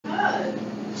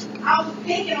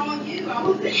picking on you. I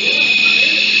was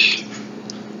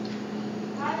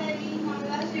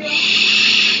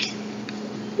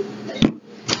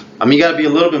I mean, you gotta be a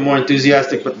little bit more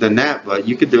enthusiastic than that, but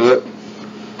you could do it.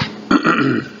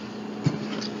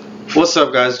 What's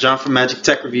up, guys? John from Magic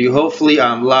Tech Review. Hopefully,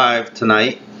 I'm live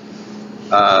tonight.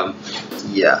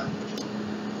 Yeah.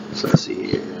 So let's see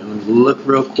here. Let me look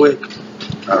real quick.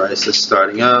 All right, so it's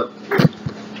starting up.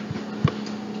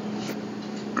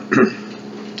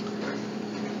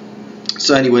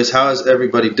 So, anyways, how is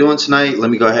everybody doing tonight? Let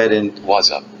me go ahead and.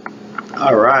 What's up?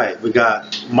 All right, we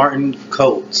got Martin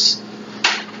Coates.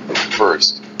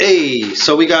 First. Hey,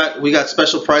 so we got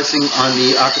special pricing on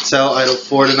the Alcatel Idol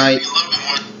 4 tonight,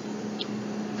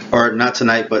 or not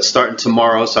tonight, but starting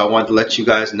tomorrow. So I wanted to let you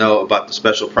guys know about the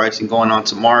special pricing going on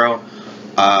tomorrow.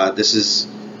 This is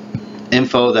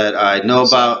info that I know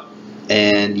about,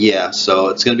 and yeah, so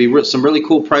it's going to be some really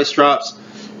cool price drops,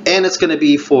 and it's going to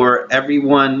be for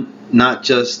everyone, not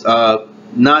just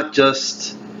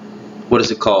what is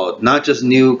it called? Not just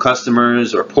new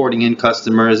customers or porting in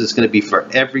customers. It's going to be for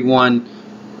everyone,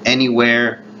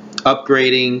 anywhere,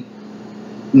 upgrading,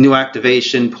 new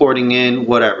activation, porting in,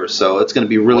 whatever. So it's going to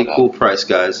be a really cool price,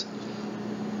 guys.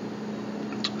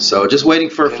 So just waiting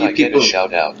for a few people. Get a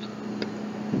shout out.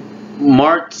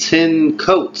 Martin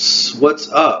Coates, what's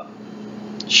up?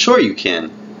 Sure you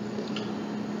can.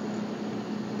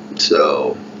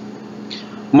 So,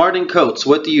 Martin Coates,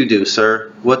 what do you do, sir?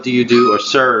 What do you do, or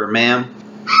sir, or ma'am?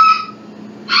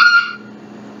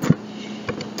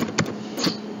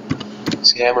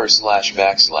 Scammer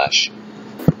 //.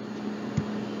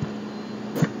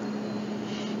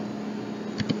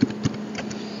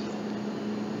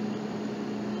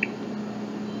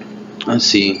 Let's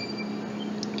see.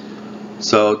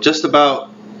 So just about,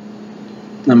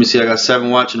 let me see, I got 7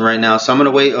 watching right now. So I'm going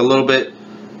to wait a little bit,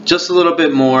 just a little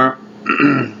bit more.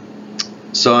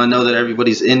 So I know that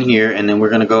everybody's in here, and then we're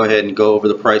going to go ahead and go over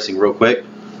the pricing real quick.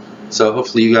 So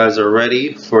hopefully you guys are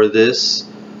ready for this.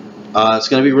 It's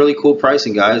going to be really cool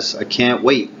pricing, guys. I can't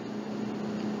wait.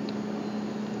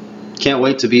 Can't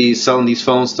wait to be selling these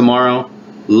phones tomorrow.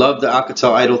 Love the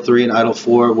Alcatel Idol 3 and Idol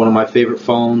 4, one of my favorite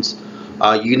phones.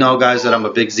 You know, guys, that I'm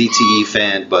a big ZTE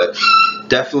fan, but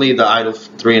definitely the Idol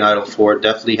 3 and Idol 4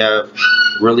 definitely have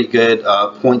really good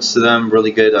points to them,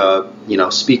 really good, you know,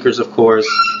 speakers, of course.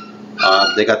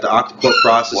 They got the octa-core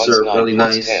processor, really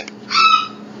nice.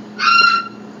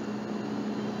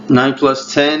 9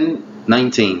 plus 10,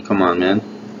 19. Come on, man.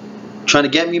 Trying to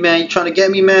get me, man? You trying to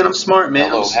get me, man? I'm smart, man.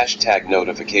 Hello, hashtag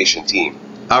notification team.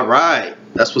 All right,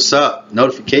 that's what's up.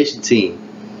 Notification team.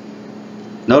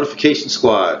 Notification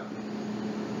squad.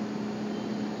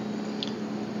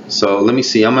 So let me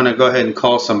see. I'm gonna go ahead and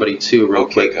call somebody too, real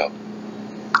quick. Go.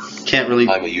 Can't really.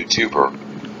 I'm a YouTuber.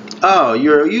 Oh,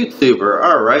 you're a YouTuber.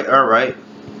 All right, all right.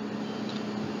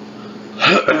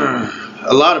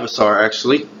 A lot of us are,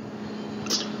 actually.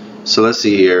 So let's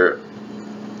see here.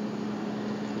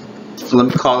 Let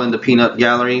me call in the Peanut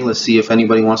Gallery. Let's see if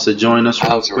anybody wants to join us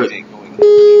real quick.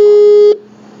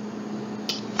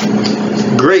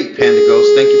 Great, Panda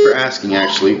Ghost. Thank you for asking,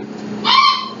 actually.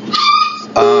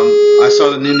 I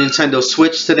saw the new Nintendo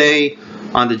Switch today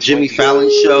on the Jimmy Fallon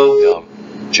show.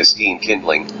 Justine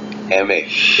Kindling, MA.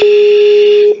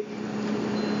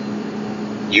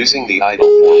 Using the Idol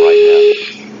 4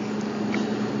 right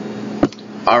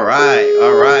now. Alright,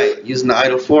 alright. Using the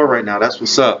Idol 4 right now. That's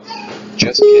what's up.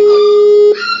 Just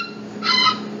Kindling.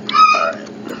 Alright.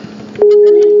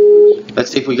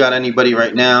 Let's see if we got anybody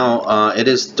right now. It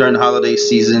is during the holiday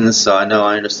season, so I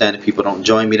understand if people don't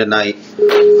join me tonight.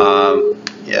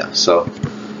 Yeah, so.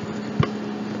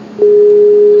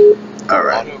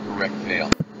 Alright. Autocorrect fail.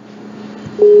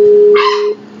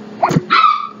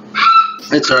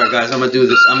 It's alright, guys. I'm gonna do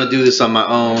this. I'm gonna do this on my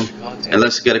own, and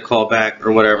let's get a call back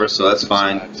or whatever. So that's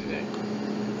fine.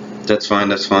 That's fine.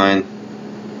 That's fine.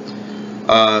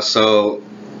 So.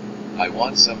 I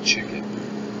want some chicken.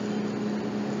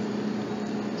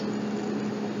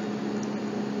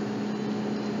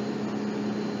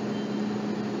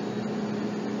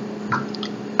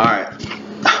 Alright.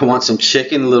 I want some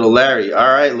chicken, little Larry.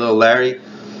 Alright, little Larry.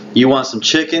 You want some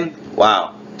chicken?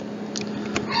 Wow.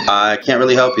 I can't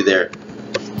really help you there.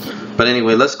 But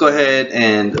anyway, let's go ahead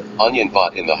and... Onion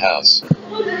bot in the house.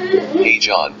 Hey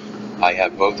John, I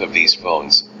have both of these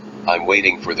phones. I'm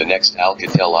waiting for the next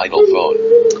Alcatel Idol phone.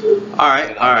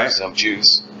 Alright, alright. Some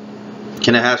juice.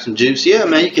 Can I have some juice? Yeah,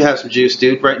 man, you can have some juice,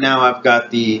 dude. Right now I've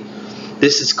got the...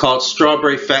 This is called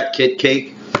Strawberry Fat Kid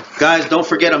Cake. Guys, don't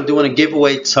forget I'm doing a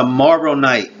giveaway tomorrow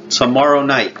night. Tomorrow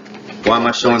night. Why am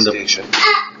I showing the...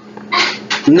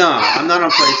 No, I'm not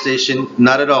on PlayStation.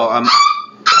 Not at all. I'm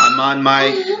on my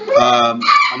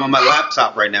I'm on my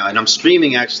laptop right now, and I'm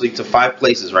streaming actually to 5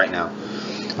 places right now.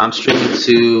 I'm streaming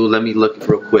to, let me look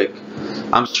real quick.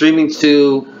 I'm streaming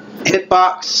to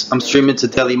Hitbox, I'm streaming to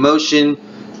Dailymotion,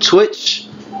 Twitch,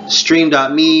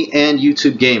 Stream.me, and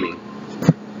YouTube Gaming.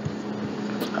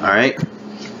 Alright.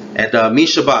 And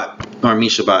MishaBot,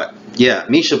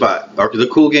 or the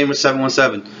Cool Gamer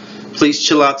 717. Please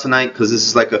chill out tonight, because this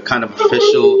is like a kind of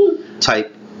official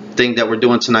type thing that we're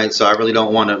doing tonight, so I really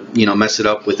don't want to, you know, mess it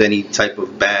up with any type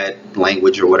of bad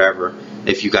language or whatever.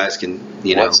 If you guys can,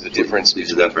 you know. What's the difference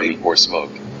between vape or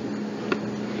smoke?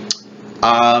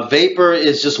 Vapor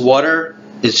is just water.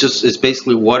 It's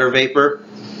basically water vapor.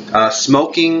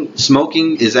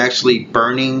 Smoking is actually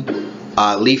burning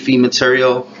leafy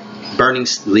material, burning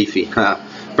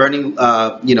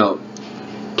you know,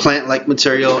 plant-like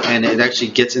material, and it actually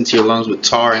gets into your lungs with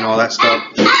tar and all that stuff.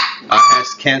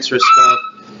 Has cancerous stuff.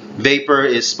 Vapor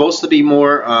is supposed to be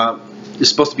more, is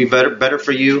supposed to be better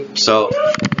for you. So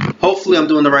hopefully I'm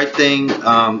doing the right thing. You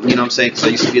know what I'm saying? Because I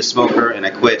used to be a smoker and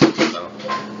I quit. So.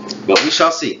 But we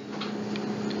shall see.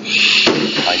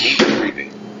 I need the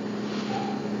freebie.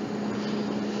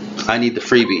 I need the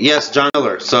freebie. Yes, John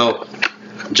Miller. So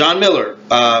John Miller,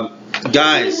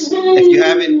 guys,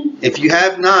 if you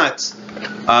have not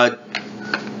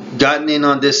gotten in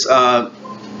on this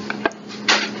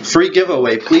free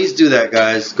giveaway, please do that,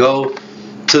 guys. Go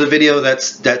to the video that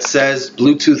says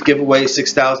Bluetooth giveaway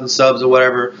 6,000 subs or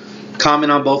whatever.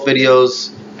 Comment on both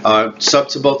videos, sub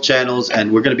to both channels,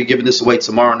 and we're going to be giving this away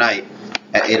tomorrow night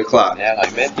at 8 o'clock. Yeah, I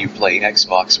meant you play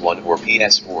Xbox One or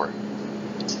PS4.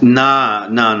 Nah.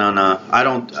 I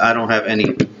don't have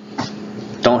any.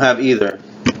 Don't have either.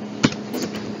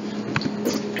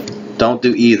 Don't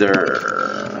do either.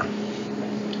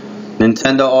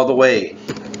 Nintendo all the way.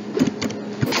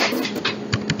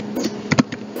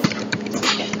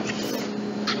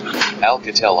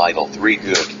 Alcatel Idol 3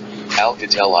 good.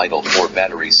 Alcatel Idol 4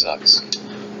 battery sucks.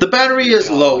 The battery is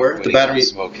lower. The battery.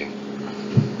 Smoking.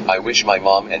 I wish my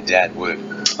mom and dad would.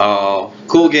 Oh,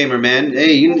 Cool Gamer, man.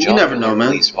 Hey, you never know,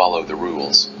 man. Please follow the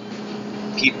rules.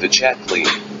 Keep the chat clean.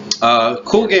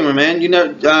 Cool Gamer, man. You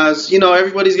know,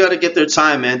 everybody's got to get their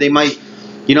time, man. They might,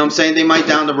 you know what I'm saying? They might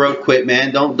down the road quit,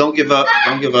 man. Don't give up.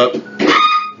 Don't give up.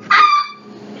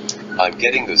 I'm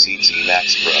getting the ZZ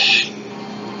Max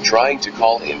Pro. Trying to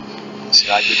call him.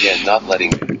 Skype again, not letting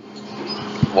me.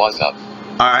 What's up?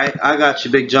 Alright, I got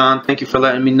you, Big John. Thank you for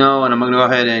letting me know, and I'm going to go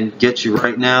ahead and get you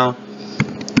right now.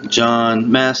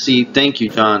 John Massey. Thank you,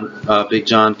 John. Big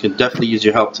John. Could definitely use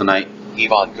your help tonight.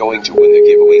 Yvonne going to win the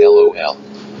giveaway, LOL.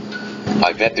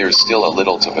 I bet there's still a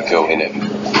little tobacco in it.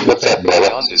 What's up, brother?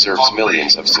 John deserves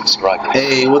millions of subscribers.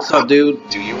 Hey, what's up, dude?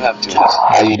 Do you have to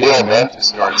How you doing, man? to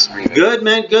start streaming? Good,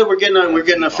 man. Good. We're getting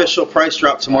an official price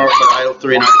drop tomorrow for Idol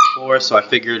 3 and Idol 4, so I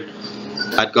figured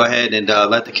I'd go ahead and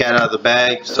let the cat out of the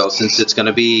bag. So since it's going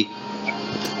to be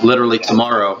literally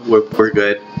tomorrow, we're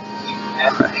good.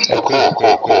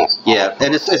 Cool. Yeah,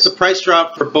 and it's a price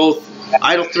drop for both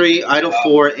Idol 3, Idol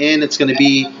 4, and it's going to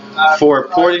be for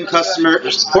port-in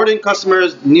customers,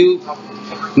 new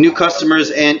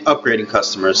customers, and upgrading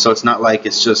customers. So it's not like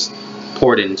it's just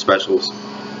port-in specials.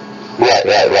 Right.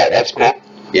 That's cool.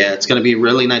 Yeah, it's going to be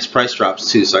really nice price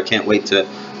drops too. So I can't wait to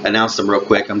announce them real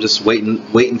quick. I'm just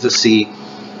waiting to see,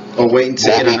 or waiting to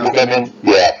get enough.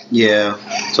 Yeah.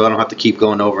 So I don't have to keep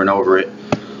going over and over it.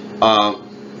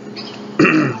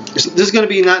 This is going to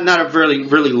be not a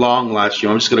really long live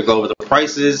stream. I'm just going to go over the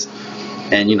prices,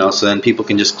 and so then people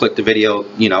can just click the video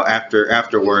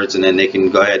afterwards, and then they can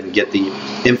go ahead and get the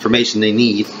information they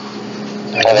need.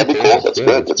 Oh, that'd be cool. That's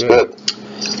good.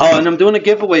 Oh, and I'm doing a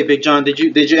giveaway, Big John. Did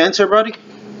you enter, buddy?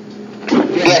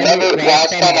 Yeah, remember last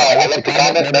time I left the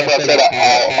comment, remember I said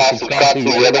I'll subscribe to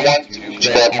the other one,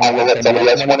 but I'm going to let somebody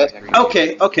else win it?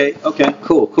 Okay,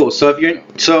 cool. So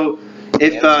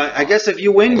if I guess if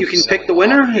you win, you can pick the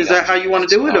winner. Is that how you want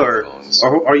to do it, or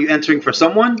are you entering for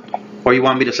someone, or you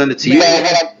want me to send it to you?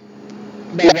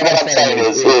 What I'm saying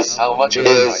is how much of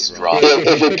a price drop?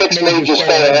 If it picks me, just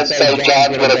go ahead and say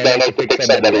John's going to donate to pick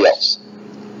somebody else.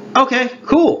 Okay,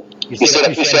 cool. You see what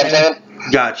I'm saying?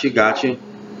 Got you.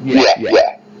 Yeah.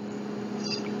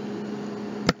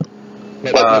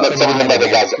 Let some of the other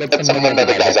guys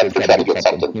up to try to get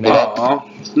something. Oh,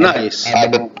 nice.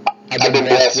 I've been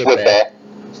blessed with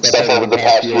stuff over the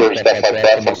past year and stuff like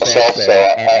that for myself, so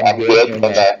I'm good. And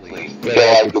feel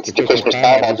like it's the Christmas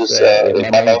time, I'll just, in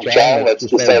my own John, let's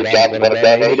just say John's going to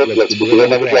donate it, let's do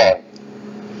another drawing.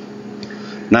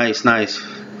 Nice.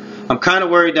 I'm kind of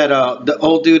worried that the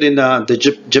old dude in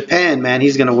Japan, man,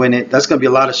 he's going to win it. That's going to be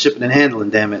a lot of shipping and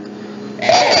handling, damn it.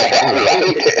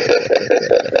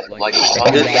 Like This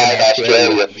guy in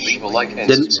Australia. leave a like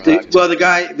and subscribe. Well, the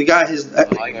guy is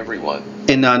Hi everyone.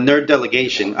 in Nerd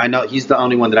Delegation. I know he's the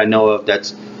only one that I know of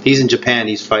he's in Japan.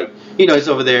 He's he's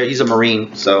over there. He's a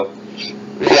Marine, so. Right,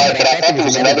 but I thought there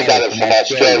was another guy that was from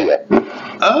Australia.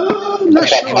 I'm not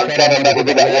sure. I'm trying to remember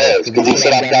who that was, because he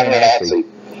said I'm down in Nazi.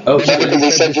 Oh, Because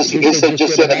he said just send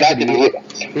a message here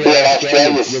in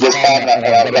Australia this time I'm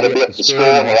going to be at the school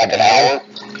in like an hour.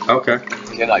 Okay.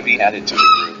 Can I be added to the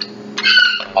group?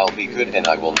 I'll be good and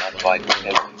I will not fight with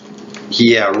anyone.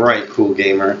 Yeah, right, Cool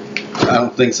Gamer. I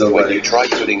don't think so, When buddy. you try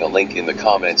putting a link in the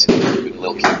comments, include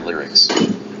Lil Kim lyrics.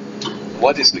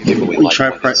 What is the giveaway like?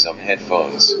 What is some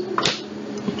headphones?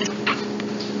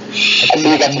 I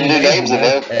see you got some new names in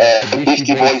there.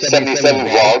 Beastie Boys 77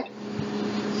 vlog.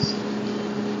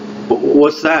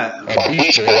 What's that?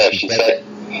 Beast Boy, she said.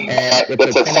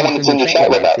 It says someone that's in your chat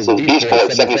right now. It says Beast Boy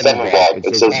 77 vlog.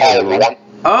 It says hi everyone.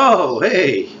 Oh,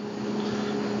 hey.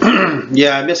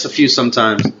 Yeah, I miss a few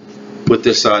sometimes with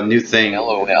this new thing.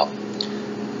 LOL.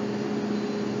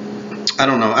 I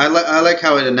don't know. I like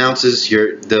how it announces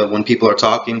when people are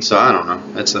talking. So I don't know.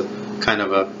 It's a kind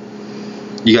of a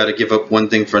you got to give up one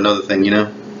thing for another thing, you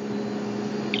know.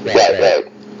 Right.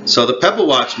 So the Pebble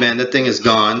Watch, man, that thing is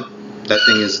gone. That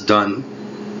thing is done.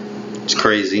 It's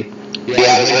crazy. Yeah,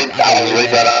 I was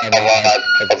reading that online.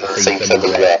 I've never seen some as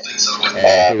well.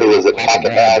 Who was it?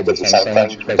 Pocket Mouth, it's the same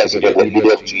thing. That's a good video.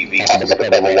 Talking about the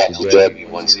Pebble Watch is good. 10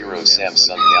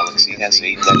 Samsung Galaxy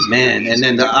S8 Next. Man, and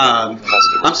then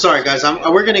I'm sorry guys,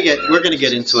 we're gonna get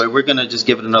into it. We're gonna just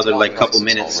give it another like couple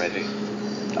minutes.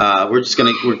 We're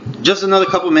just another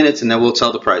couple minutes and then we'll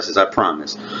tell the prices. I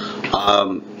promise.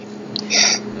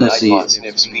 Let's see.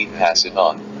 Snip speed, pass it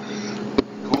on.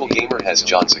 Cool Gamer has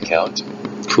John's account.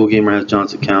 Cool Gamer has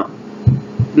John's account.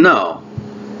 No.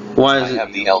 Why is I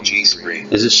have the LG screen.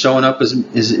 Is it showing up as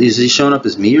is he showing up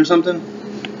as me or something?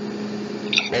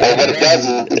 Well, what it does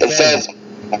is it says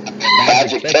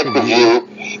Magic Tech Review,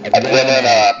 and then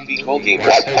in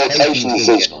like quotations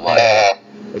it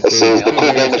says the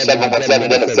Cool Gamer 717,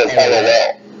 then it says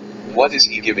LOL. What is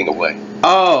he giving away?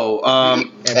 Oh, and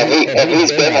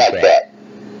he's been like that.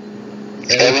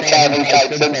 Every time he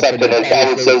types in something, it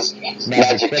always says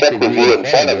Magic Tech Review in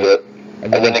front of it,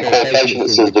 and then in quotation it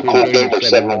says the Cool Gamer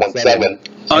 717.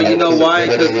 Oh, you know why?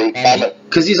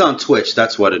 Because he's on Twitch.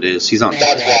 That's what it is. He's on Twitch.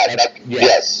 That's right.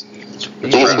 Yes.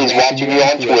 He's watching you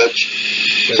on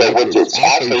Twitch, so it's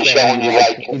actually showing you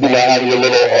like, you know how your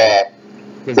little,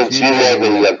 since you are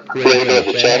the creator of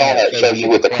the channel, that shows you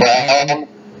with the crown,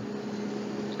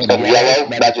 and yellow,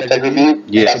 Magic Tech Review,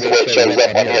 yeah. That's the way it shows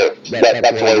up on here.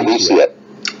 That's the way we see it.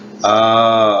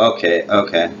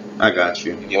 Okay. I got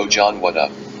you. Yo, John, what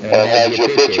up? And it has your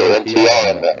picture,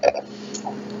 MTR, in there.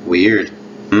 Weird.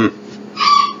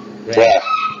 Yeah.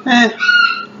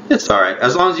 It's alright.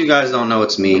 As long as you guys don't know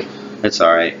it's me, it's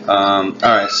alright.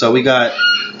 Alright, so we got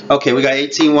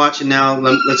 18 watching now.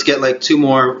 Let's get like 2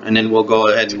 more, and then we'll go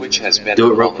ahead and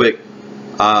do it real quick.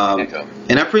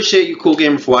 And I appreciate you, Cool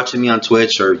Gamer, for watching me on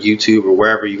Twitch or YouTube or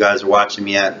wherever you guys are watching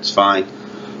me at. It's fine.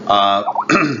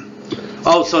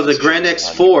 Oh, so the Grand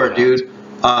X4, dude.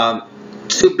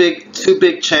 Two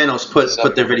big channels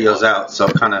put their videos out, so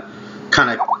kind of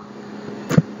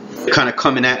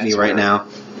coming at me right now.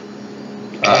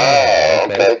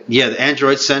 Okay. Yeah, the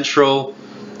Android Central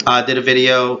did a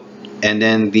video, and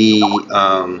then the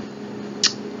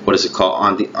what is it called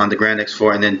on the Grand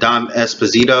X4, and then Dom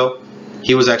Esposito,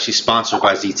 he was actually sponsored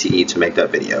by ZTE to make that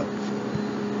video.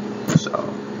 So.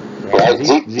 Well,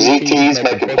 ZTE's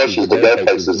making pushes to their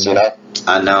places, you know.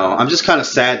 I know. I'm just kind of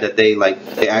sad that they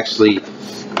actually,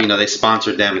 you know, they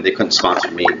sponsored them and they couldn't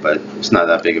sponsor me, but it's not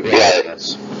that big of a deal, I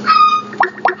guess.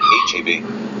 HEB.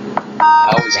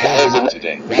 How is everyone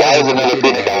today? Why isn't it a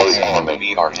big on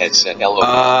me? VR headset LO.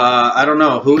 I don't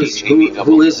know. Who is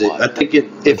it? I think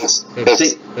it's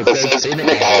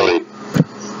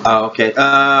oh, okay.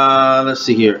 Let's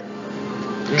see here.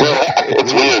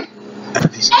 It's weird.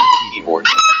 Keyboard.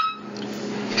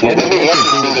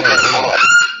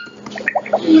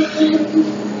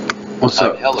 What's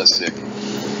up? I'm hella sick.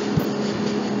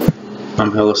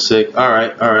 I'm hella sick.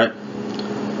 Alright.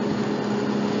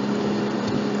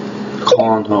 Call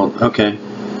on hold. Okay.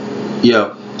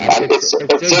 Yo. It's a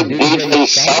DJ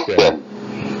something.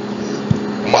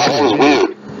 That was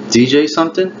weird. DJ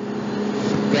something?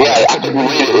 Yeah, I couldn't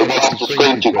read it. It went off the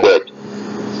screen too quick.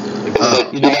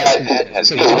 You know,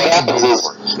 because what happens is,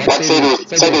 let's say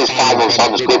there's 5 of us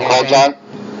on the script call, John.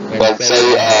 Let's say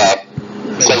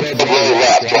the row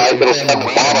left, right? It'll send the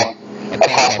bottom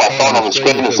across my phone on the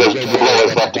screen and says 2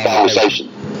 rows left the conversation.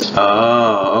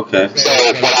 Oh, okay. So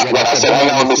when I said,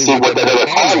 let me see what that other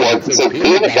call was, it said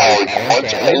peanut gallery call,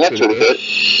 so I answered it.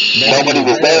 Nobody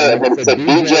was there, and then it said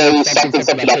DJ something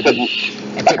something.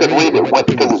 I couldn't read it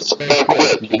because it's so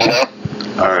quick, you know.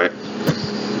 All right.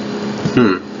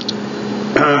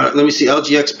 Let me see.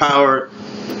 LGX Power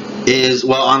is,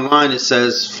 well, online it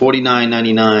says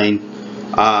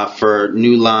 $49.99 for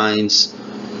new lines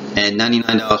and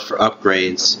 $99 for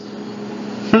upgrades.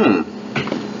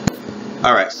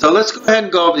 All right, so let's go ahead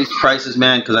and go over these prices,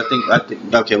 man, because I think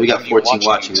okay, we got 14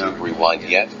 watching now. Rewind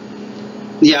yet?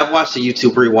 Yeah, I've watched the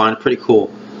YouTube Rewind. Pretty cool.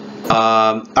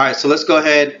 All right, so let's go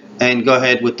ahead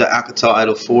with the Alcatel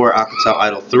Idol 4, Alcatel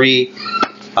Idol 3.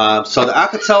 So the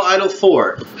Alcatel Idol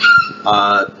 4.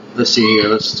 Let's see here.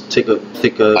 Let's take a.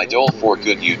 Idol 4,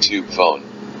 good YouTube phone.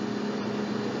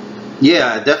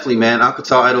 Yeah, definitely, man.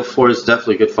 Alcatel Idol 4 is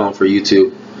definitely a good phone for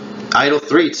YouTube. Idol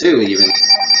 3 too, even.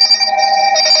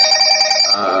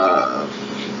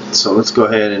 So let's go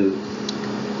ahead and.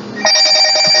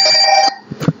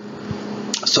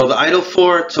 So the Idol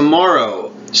 4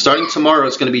 tomorrow, starting tomorrow,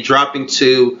 it's going to be dropping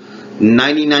to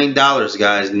 $99,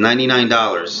 guys.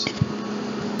 $99.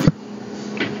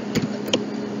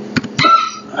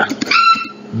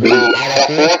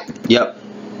 Yep.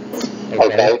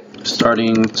 Okay.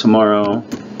 Starting tomorrow.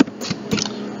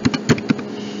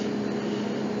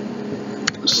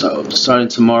 So starting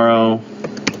tomorrow.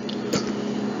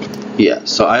 Yeah.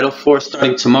 So Idol 4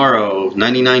 starting tomorrow,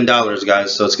 $99,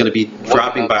 guys. So it's going to be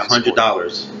dropping by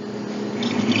 $100.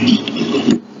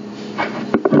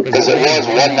 Because it was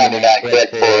 $199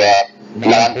 correct for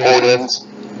non-port-ins.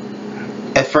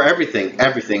 And for everything.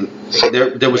 There was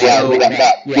Yeah, no.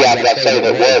 I'm saying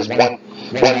it was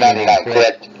 $199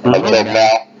 correct until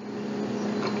now.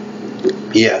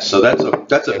 Yeah, so that's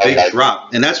a big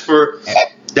drop, and that's for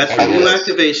new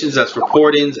activations, that's for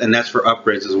port-ins, and that's for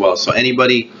upgrades as well. So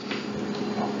anybody.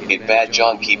 It bad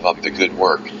John, keep up the good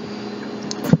work.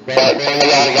 But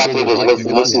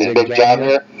this is Big John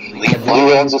here.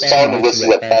 Blue owns this phone, and this is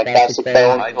a fantastic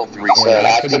phone. Idol 3, So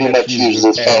I pretty much use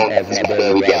this phone as my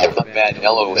daily driver. Bad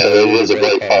LOL. So it is a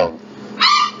great phone.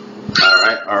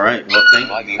 All right. Well, thank you.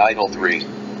 Buy the Idol 3.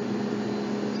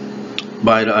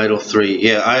 Buy the Idol 3.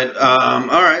 Yeah.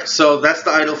 All right. So that's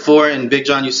the Idol 4, and Big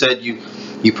John, you said you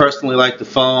personally like the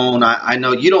phone. I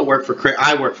know you don't work for Cricket.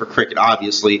 I work for Cricket,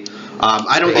 obviously.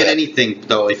 I don't get anything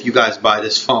though if you guys buy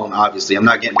this phone. Obviously, I'm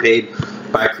not getting paid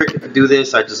by Cricket to do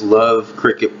this. I just love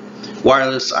Cricket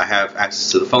Wireless. I have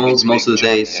access to the phones most of the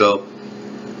day, so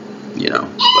you know.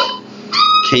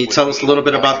 But can you tell us a little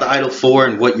bit about the Idol 4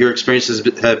 and what your experiences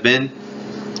have been,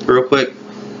 real quick?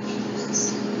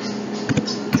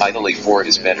 Idol 4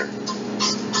 is better.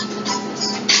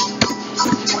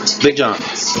 Big John.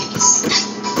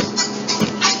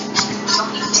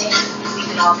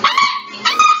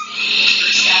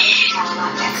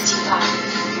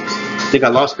 I think I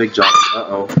lost Big John.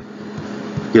 Uh-oh.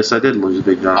 Yes, I did lose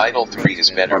Big John. Idol 3 is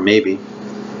better. Or maybe.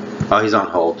 Oh, he's on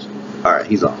hold. Alright,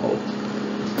 he's on hold.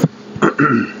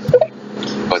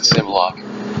 But Simlock.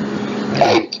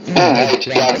 Hey,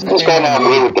 John, what's going on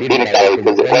here with the peanut gallery?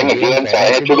 Because it rang again, so I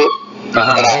answered it.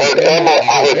 And I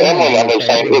heard Emily on there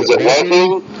saying, is it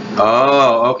working?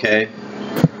 Oh, okay.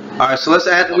 Alright, so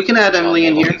we can add Emily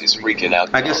in here. Is freaking out.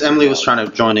 I guess Emily was trying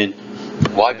to join in.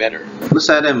 Why better? Let's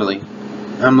add Emily.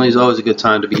 Emily's always a good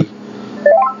time to be.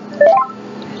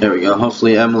 There we go.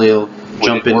 Hopefully Emily will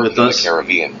jump in with us. Would it work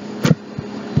in the Caribbean?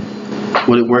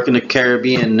 Would it work in the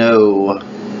Caribbean? No.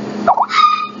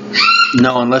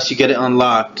 No, unless you get it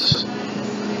unlocked.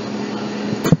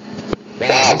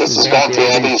 Wow, this is going through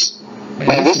all these.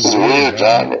 Man, this is weird,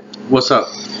 John. What's up?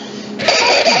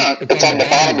 It's on the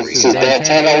bottom. It says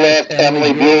Dantano left,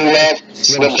 Emily Blue left,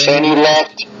 Slim Shady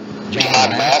left, John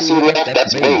Massey left.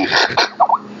 That's me.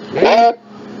 What?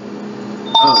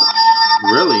 Oh,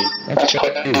 really? That's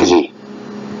crazy.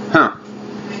 Huh.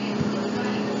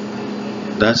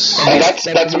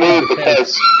 That's weird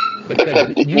because you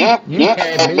called me a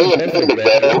minute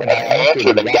ago and I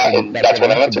answered and that's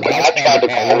when I answered. When I tried to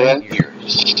call in,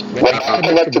 when I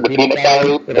connected the peanut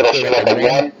gallery, it'll show up at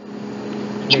 1.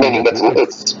 Meaning it's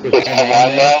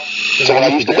online now. So when I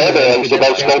used to go there, I used to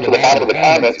go straight to the bottom of the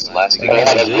comments, and I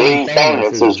had a green phone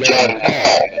that says join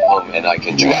call. And I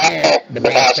can join. The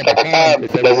last couple times,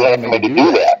 it doesn't allow me to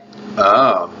do that.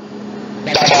 Oh.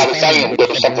 That's why I was saying there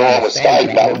was something wrong with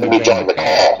Skype. That would be join the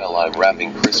call. Well, I'm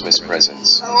wrapping Christmas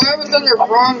presents. Oh, I was on the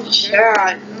wrong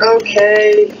chat.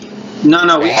 Okay.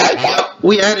 No,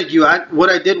 we added you. What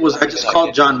I did was I just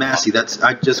called John Massey.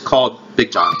 I just called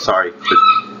Big John. Sorry for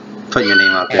putting your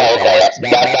name out there. Okay,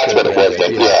 that's what it was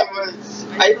then, yeah.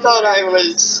 I thought I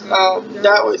was,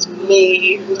 that was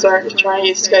me who started trying to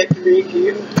use Skype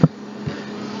preview.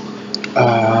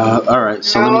 Alright,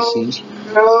 so let me see.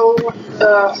 No,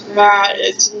 Matt,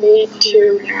 it's me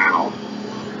too now.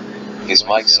 His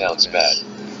mic sounds bad.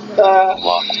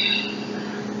 Locked.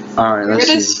 Alright,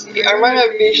 let's see. I want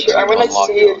to be sure. I want to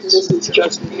see if this is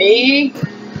just me.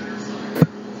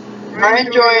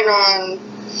 I'm joining on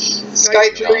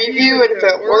Skype preview and if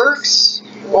it works,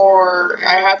 or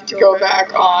I have to go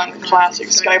back on classic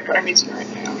Skype that I'm using right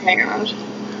now. Hang on.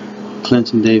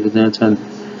 Clinton David Anton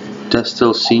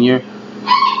Destil Senior.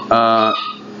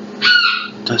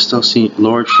 Destil Senior.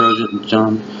 Lord Trojan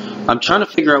John. I'm trying to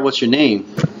figure out what's your name.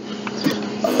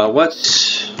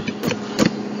 What's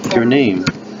your name?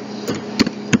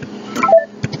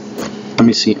 Let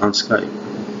me see on Skype.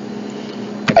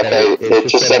 Okay, it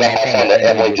just said on my phone that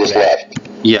Emily just left.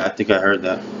 Yeah, I think I heard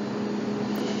that.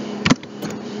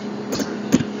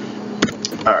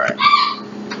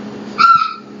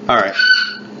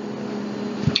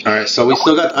 Alright, so we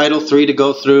still got Idle 3 to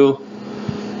go through.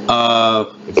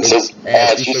 It says,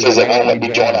 she says it won't let me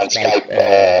join on Skype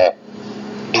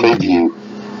preview.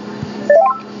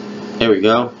 Here we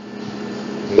go.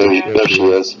 There she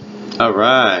is.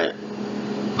 Alright.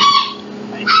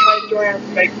 I tried joining on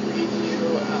Skype preview.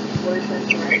 Boyfriend's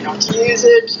trying not to use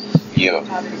it. Yeah. I'm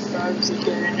having bugs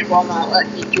again. It will not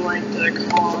let me join the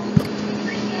call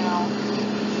right now.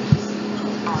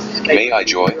 May I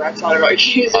join? I thought about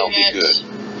using I'll be good.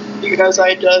 Because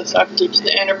I just updated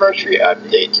the anniversary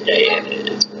update today and it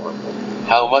is horrible.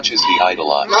 How much is the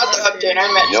idle on? Not the update,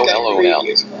 I meant No Skype LOL. preview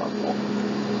is horrible.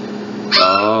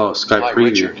 Oh, Skype Hi, preview.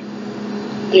 Richard.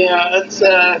 Yeah, it's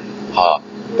a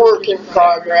work in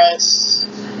progress.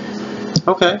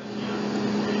 Okay.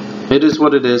 It is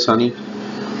what it is, honey.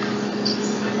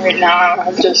 Right now,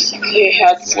 I'm just had What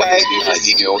is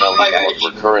Skype. the IDOL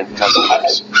for current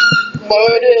customers?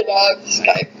 Loaded up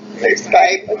Skype,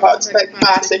 I got Skype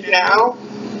Classic now,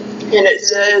 and it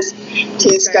says to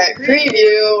Skype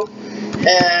Preview,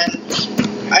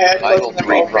 and I had Idle both of them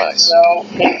 3 open, price. so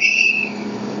I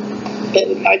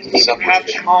didn't even have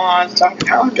it on, so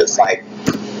now I'm just like,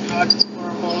 oh, it's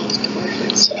horrible, it's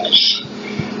perfect such.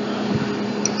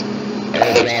 And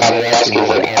I'm asking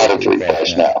for how to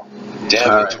refresh now.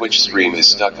 Damn, the Twitch stream is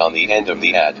stuck on the end of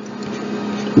the ad.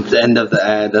 The end of the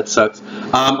ad, that sucks.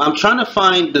 I'm trying to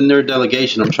find the nerd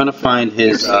delegation. I'm trying to find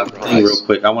his thing real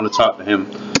quick. I want to talk to him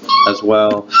as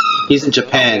well. He's in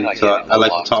Japan, so I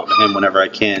like to talk to him whenever I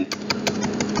can.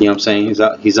 You know what I'm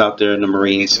saying? He's out there in the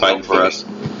Marines fighting for us.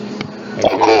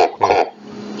 Oh, cool.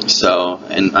 So,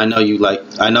 and I know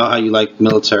how you like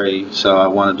military, so I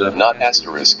wanted to. Not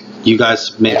asterisk. You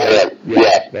guys maybe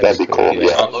Yeah, that'd be cool.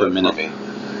 Yeah. talk for a minute.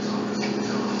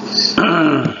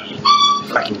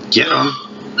 If I can get him.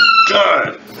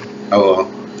 God. Oh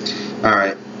well.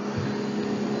 Alright.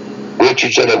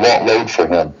 Richard said it won't load for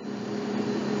him.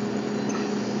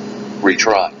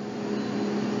 Retry.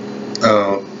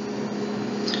 Oh.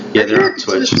 Yeah, they're on You're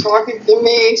Twitch. just talking to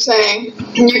me saying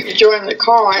you can join the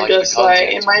call. I'm Like just the like,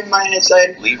 content. in my mind, it's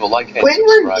like, Leave a like and when were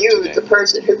subscribe you today. the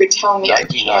person who could tell me I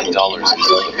can and $99 cannot is join not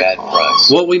a the bad call? price.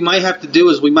 What we might have to do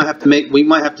is we might have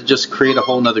to just create a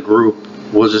whole nother group.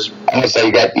 We'll just I'm gonna say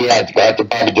that you have to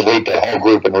probably delete the whole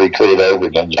group and recreate it over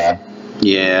again, John.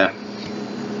 yeah.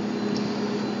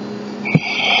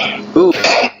 Ooh.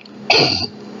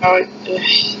 Oh,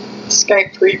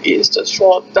 Skype previews just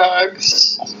full of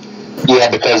bugs. Yeah,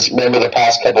 because remember the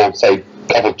past couple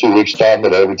 2 weeks, John,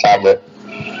 that every time that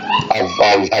I've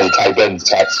always had to type in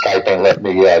Skype and let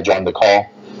me join the call.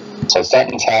 So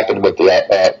something's happened with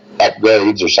the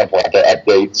upgrades or something like that,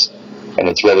 updates, and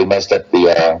it's really messed up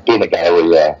the peanut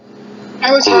gallery.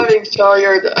 I was having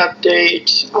failure to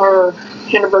update our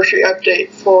anniversary update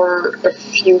for a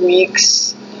few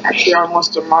weeks, actually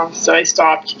almost a month, so I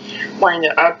stopped wanting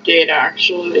to update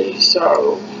actually,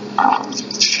 so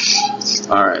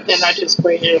Alright. then I just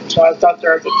waited until I thought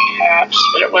there was a patch,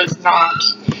 but it was not.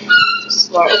 It's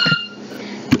slow.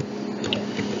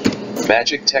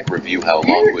 Magic Tech Review. How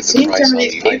long would the price on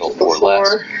the Idle 4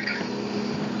 last?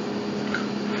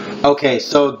 Okay,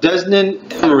 so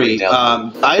Desmond Emery,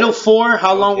 Idle 4,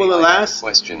 how long will it last?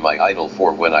 Question my Idle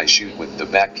 4 when I shoot with the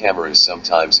back cameras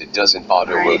sometimes it doesn't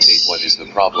auto-rotate. What is the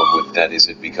problem with that? Is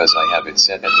it because I have it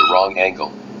set at the wrong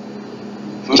angle?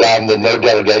 John, the no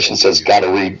delegation says got to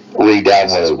re-download.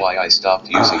 This is why I stopped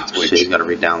using Twitch. Shit, you gotta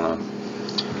re-download.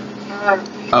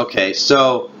 Okay,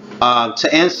 so to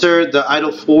answer the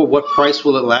Idle 4, what price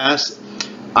will it last?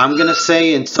 I'm gonna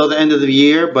say until the end of the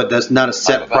year, but that's not a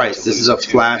set price. This is a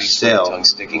flash sale. Tongue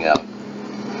sticking out.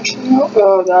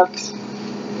 Oh, that's...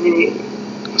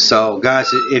 So guys,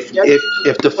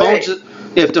 if the phone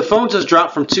if the phone just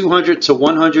dropped from 200 to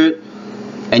 100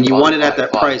 and you want it at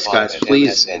that price, guys,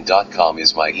 please. msn.com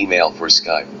is my email for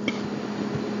Skype.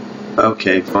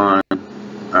 Okay, fine.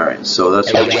 All right, so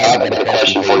that's. Hey, John, I have a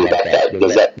question for you about that.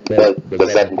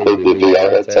 Does that include the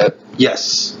VR headset?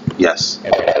 Yes. Yes.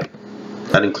 Okay.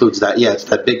 That includes that. Yeah, it's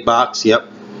that big box. Yep.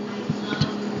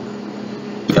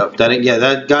 Yep.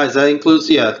 That guys. That includes.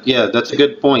 Yeah. That's a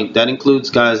good point. That includes,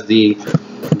 guys, the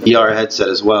VR headset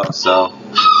as well. So.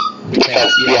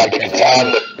 Because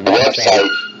on the website,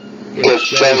 it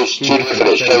shows two different.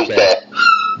 It shows the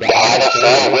idle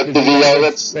phone with the VR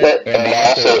headset, and then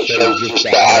also it shows just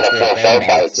the idle phone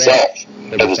by itself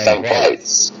for the same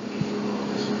price.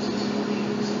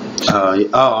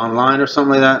 Online or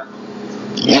something like that.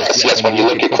 Yes. When you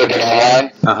look at clicking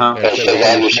online, it shows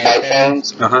all your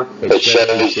smartphones. It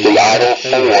shows the idle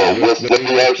 4 with the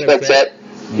VR headset.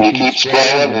 You keep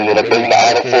scrolling, and it'll bring the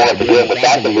idle 4 up again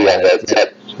without the VR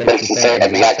headset. But it's the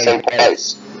exact same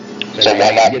price. So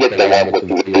why not get the one with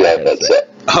the VR headset?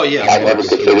 Oh yeah. I never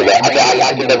could figure that.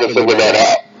 I could never figure that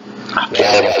out. So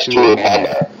that's two of them on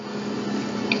there.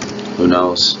 Who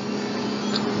knows?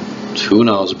 Who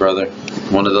knows, brother?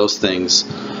 One of those things.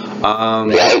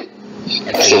 Right.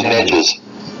 Extra ninjas.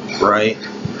 Right.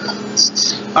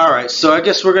 All right. So I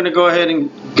guess we're gonna go ahead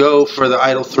and go for the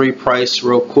Idol 3 price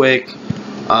real quick.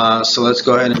 So let's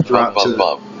go ahead and drop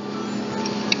to.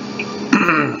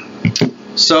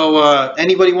 So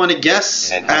anybody want to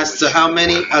guess as to how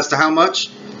much?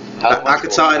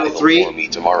 Alcatel Idol 3. What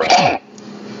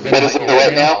is it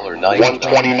right now?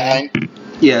 129.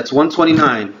 Yeah, it's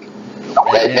 129.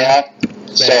 Right now.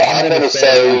 So I'm gonna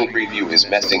say Preview is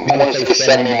messing I'm gonna say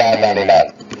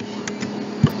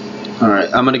 $79.99. All right,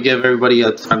 I'm gonna give everybody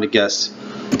time to guess.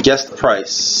 Guess the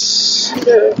price. I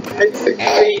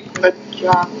agree with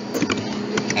John.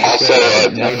 Also,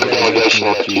 recommendation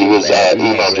that you use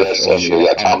email address on the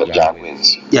Atomic John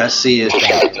wins. Yeah, I see it. For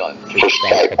Skype.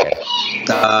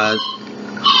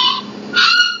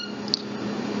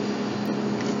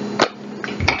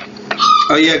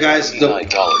 Oh yeah, guys,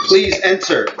 please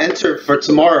enter for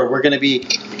tomorrow. We're gonna be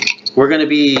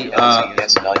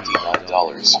LTS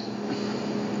 $99.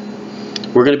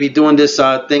 We're gonna be doing this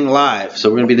thing live. So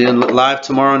we're gonna be doing live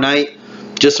tomorrow night,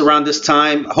 just around this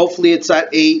time. Hopefully it's at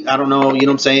 8. I don't know. You know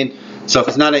what I'm saying? So if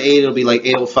it's not at 8, it'll be like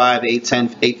 8:05,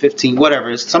 8:10, 8:15,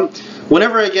 whatever. It's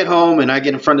whenever I get home and I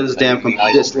get in front of this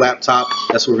this laptop,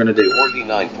 that's what we're gonna do.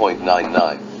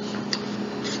 49.99.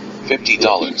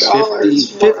 $50.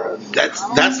 50.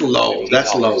 That's low.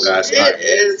 That's low, guys. It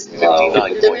is low.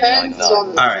 It depends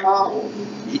on the phone.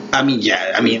 I mean,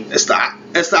 yeah. I mean, it's the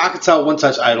Alcatel One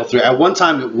Touch Idol 3. At one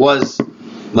time, it was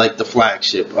like the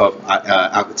flagship of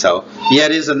Alcatel. Yeah,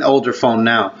 it is an older phone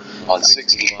now. On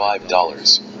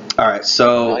 $65. All right,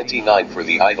 so $99 for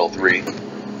the Idol 3.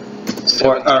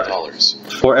 $70.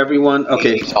 For everyone,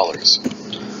 okay. $80.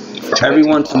 For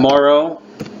everyone tomorrow.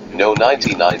 No,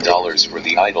 $99 for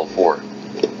the Idol 4.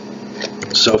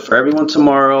 So for everyone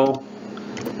tomorrow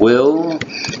will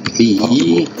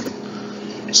be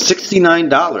 $69,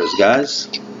 guys.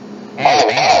 Oh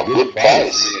wow, good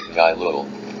price. Guy Little.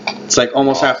 It's like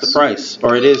almost half the price,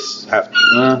 or it is half.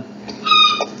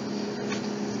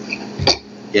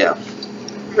 Yeah.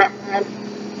 I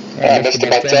missed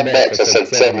about $10. I said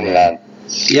 79.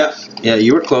 Yeah,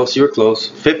 you were close.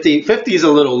 50 is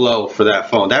a little low for that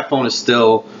phone. That phone is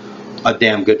still a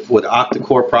damn good with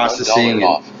octa-core processing.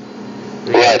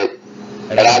 Right.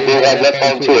 And I do have that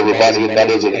phone too, everybody.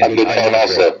 That is a good phone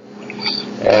also.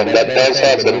 And that does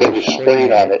have the bigger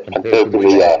screen on it compared to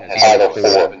the Idol 4.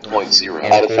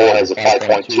 7.0. Idol 4 has a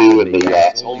 5.2 and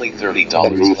It's only $30.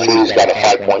 and the 3's got a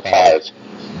 5.5.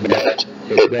 But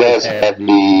it does have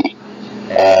the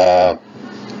Idol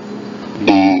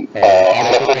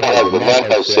 4 has the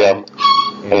nano SIM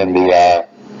and the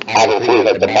Idol 3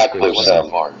 has the micro SIM.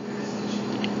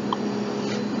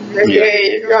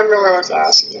 Okay, John Miller was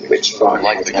asking which phone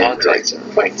Like the Android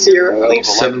contract. 7.0.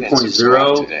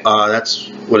 7.0. That's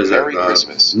what is Merry that?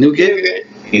 Christmas. Nougat?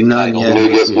 None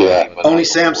yet. Yeah. Only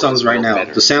Samsungs right now.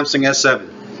 The Samsung S7.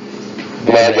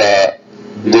 But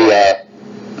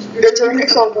It's a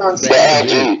Pixel phone.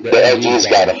 the LG's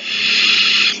got them.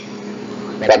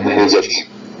 Got the music.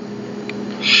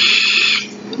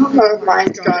 I don't know if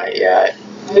mine's got it yet.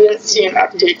 I didn't see an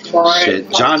update for it.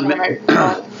 Shit,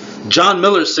 John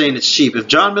Miller's saying it's cheap. If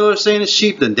John Miller's saying it's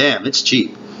cheap, then damn, it's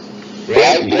cheap.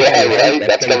 Right? Yeah, right?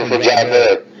 That's coming from John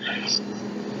Miller.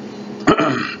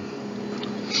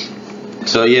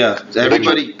 So yeah,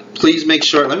 everybody, please make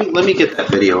sure. Let me get that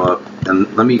video up,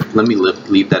 and let me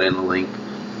leave that in the link.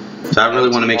 So I really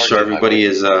want to make sure everybody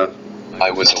is I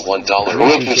was a $1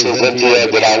 Rookies is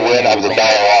Cynthia, did I win? I was $1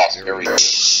 off. Very good.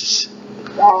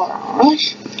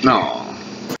 No.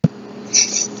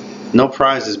 No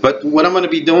prizes. But what I'm going to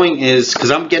be doing is,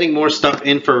 because I'm getting more stuff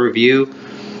in for review,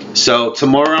 so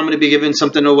tomorrow I'm going to be giving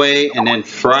something away, and then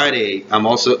Friday, I'm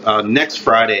also, next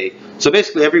Friday, so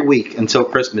basically every week until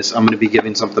Christmas, I'm going to be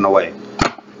giving something away.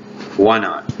 Why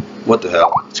not? What the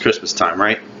hell? It's Christmas time,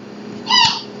 right?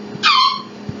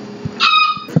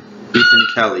 Ethan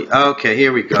Kelly. Okay,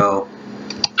 here we go.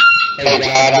 Hey,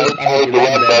 John, I heard the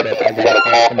web, but I got a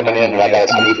call coming in, and I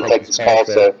need to take this call,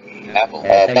 so Apple.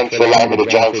 thanks for allowing me to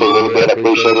join for a little bit. I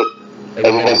appreciate it.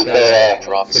 Everyone's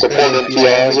supporting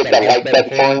TRs with that like button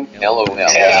for him. LOL.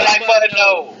 Yeah, I like button,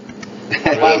 no.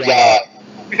 Good job.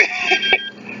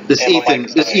 This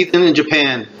Ethan in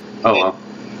Japan. Oh well.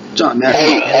 John,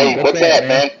 Hey, what's up,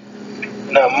 man?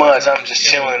 Not much. I'm just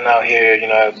chilling out here. You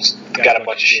know, I just got a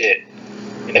bunch of shit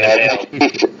in the mail.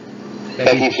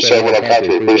 Thank you for sharing with our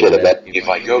country. Appreciate it, man. If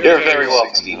I go to You're very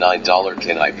welcome. $69,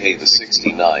 can I pay the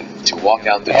 $69 to walk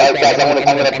out the Alright, guys, I'm gonna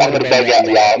bug out, y'all.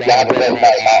 Y'all have a great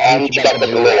night. I'll need you back in a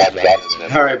little while,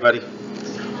 guys. All right, buddy.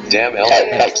 Damn Alright,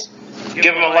 LOL. thanks.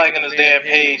 Give him a like on his damn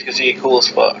page because he cool as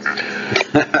fuck.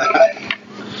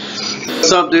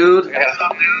 What's up, dude?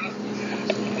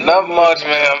 Not much,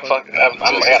 man. I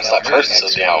gotta stop cursing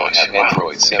so damn Power much. at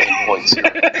Android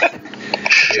 7.0.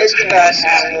 Just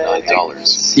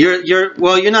 $69.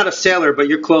 You're not a sailor, but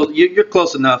you're close. You're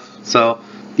close enough. So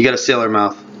you got a sailor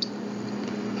mouth.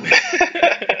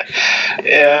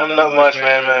 Yeah, I'm not much,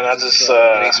 man. I just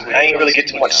I ain't really get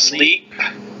too much sleep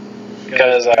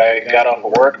because I got off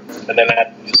of work, and then I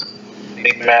had this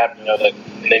big map, you know, the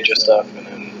ninja stuff, and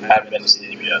then I haven't been to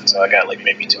sleep yet. So I got like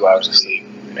maybe 2 hours of sleep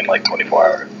in like 24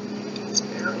 hours. It's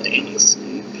barely any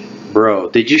sleep. Bro,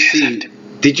 did you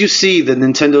see the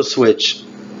Nintendo Switch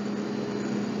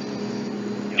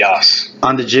Yes.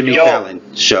 on the Jimmy Fallon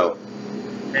show?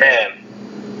 Man.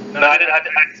 No, I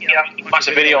didn't watch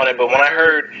the video on it, but when I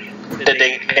heard that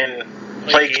they can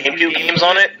play GameCube games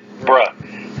on it, bruh.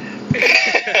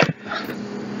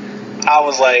 I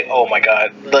was like, oh my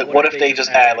god. Like, what if they just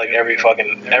add like every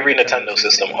Nintendo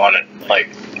system on it? Like,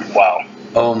 wow.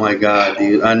 Oh my god,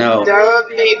 dude! I know. That would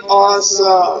be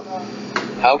awesome.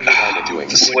 How good am I doing?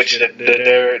 The Switch,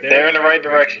 they're in the right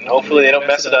direction. Hopefully they don't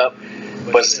mess it up,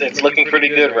 but it's looking pretty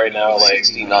good right now. Like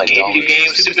GameCube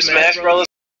games, Super Smash Bros.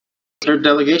 Third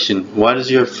delegation. Why do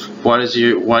you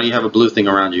have a blue thing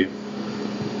around you,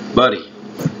 buddy?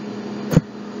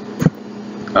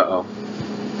 Uh oh.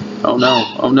 Oh no!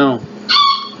 Oh no!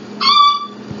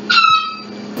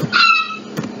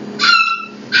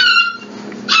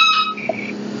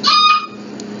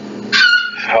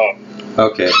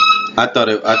 Okay, I thought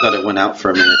it went out for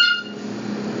a minute.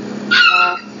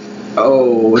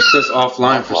 Oh, it says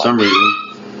offline for some reason.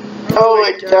 Oh,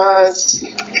 it does.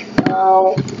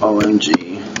 Oh. OMG.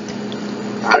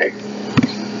 Got it.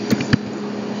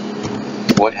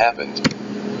 What happened?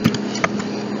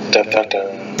 Dun, dun,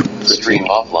 dun. Stream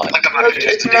offline.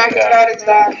 It's back, it's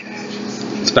back.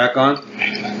 It's back on?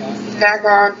 Back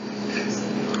on.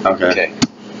 Okay.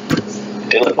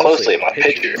 They look closely at my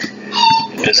picture.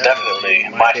 It's definitely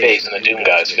my face and the Doom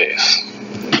guy's face.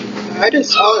 I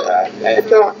just saw that. I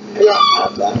don't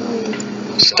have that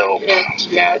It's dope.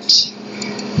 yet.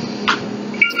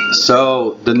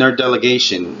 So, the Nerd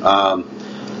Delegation,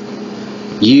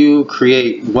 you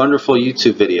create wonderful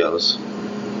YouTube videos.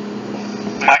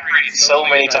 I create so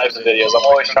many types of videos. I'm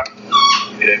always trying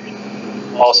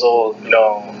to also, you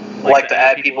know, like to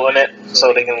add people in it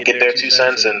so they can get their 2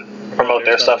 cents and promote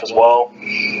their stuff as well.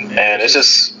 And it's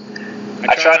just,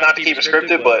 I try not to keep it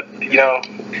scripted, but, you know,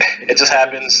 it just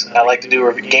happens. I like to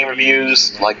do game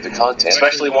reviews. Like the content.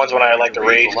 Especially ones when I like to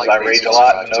rage, because I rage a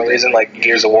lot for no reason, like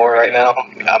Gears of War right now.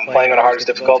 I'm playing on the hardest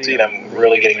difficulty and I'm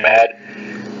really getting mad.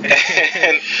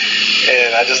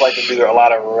 And I just like to do a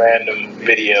lot of random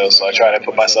videos, so I try to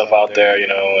put myself out there, you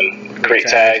know, and create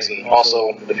tags, and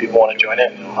also if people want to join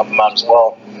in, help them out as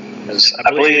well. Because I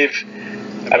believe,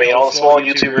 I mean, all the small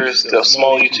YouTubers, the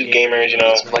small YouTube gamers, you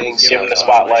know, give them the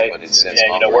spotlight and,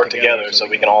 you know, work together so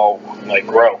we can all, like,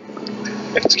 grow.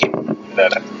 And just keep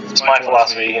that. It's my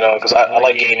philosophy, you know, because I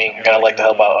like gaming and I like to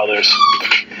help out others.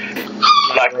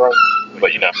 I'm not growing,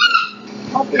 but, you know.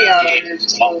 Hopefully,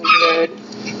 it's really good.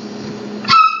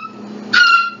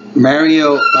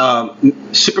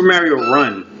 Super Mario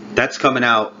Run, that's coming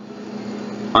out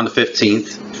on the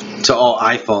 15th to all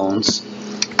iPhones.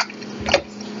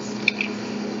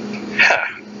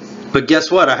 But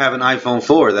guess what? I have an iPhone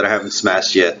 4 that I haven't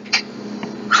smashed yet.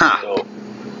 Ha!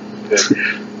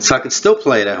 So I can still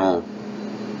play it at home.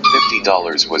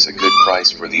 $50 was a good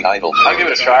price for the idle phone. I'll give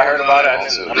it a try. I heard about it.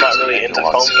 I'm not really into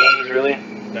phone games really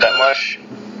that much.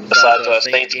 Besides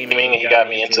Saints gaming, he got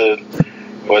me into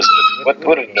what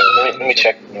are the games? Let me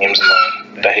check the games of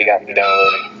mine that he got me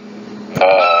downloading.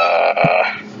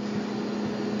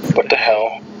 What the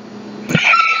hell? My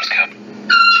games go.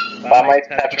 I might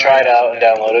have to try it out and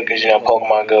download it because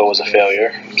Pokemon Go was a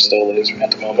failure. Still is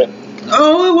at the moment.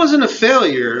 Oh, it wasn't a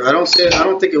failure. I don't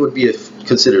think it would be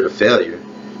considered a failure.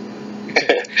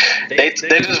 they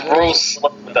just roll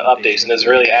slow with the updates, and it's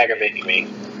really aggravating me.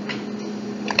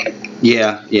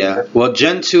 Yeah. Well,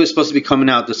 Gen 2 is supposed to be coming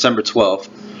out December 12th,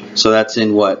 so that's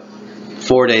in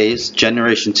 4 days.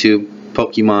 Generation 2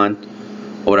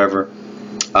 Pokemon, or whatever.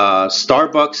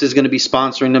 Starbucks is going to be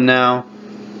sponsoring them now.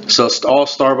 So all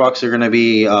Starbucks are going to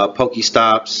be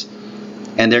Pokestops,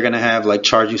 and they're going to have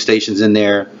charging stations in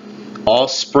there. All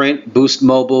Sprint, Boost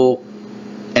Mobile,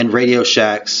 and Radio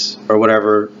Shacks or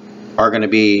whatever are going to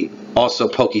be also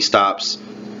Pokestops,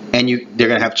 and they're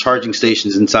going to have charging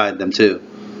stations inside them too.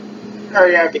 Oh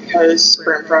yeah, because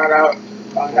Sprint brought out.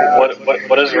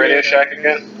 What is Radio Shack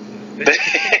again?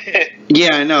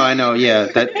 Yeah, I know. Yeah,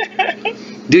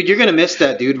 dude, you're gonna miss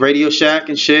that, dude. Radio Shack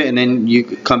and shit, and then you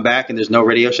come back and there's no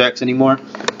Radio Shacks anymore.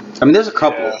 I mean, there's a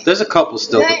couple. Yeah. There's a couple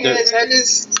still. The thing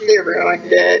is, they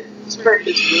ruined it. Sprint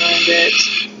just ruined it.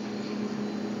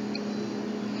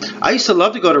 I used to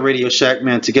love to go to Radio Shack,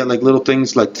 man, to get little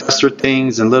things like tester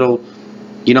things and little,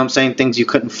 you know what I'm saying, things you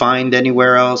couldn't find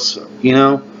anywhere else,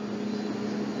 Yeah,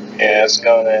 just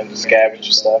going in, just scavenge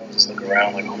your stuff, just look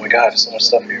around oh my god, there's so much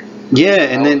stuff here. Yeah,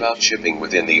 and then... How about shipping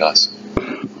within the US?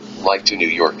 Like to New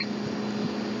York.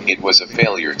 It was a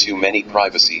failure, too many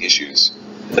privacy issues.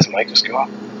 This mic just go off.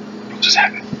 What just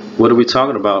happened? What are we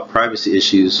talking about? Privacy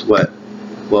issues? What?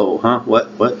 Whoa, huh? What?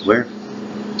 Where?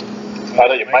 I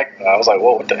thought your mic, I was like,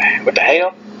 whoa, what the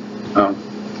hell?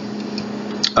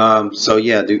 So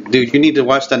yeah, dude, you need to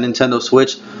watch that Nintendo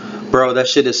Switch. Bro, that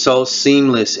shit is so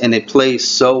seamless and it plays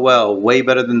so well, way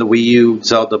better than the Wii U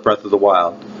Zelda Breath of the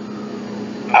Wild.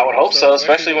 I would hope so,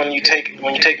 especially when you take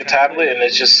the tablet and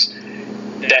it's just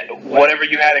that whatever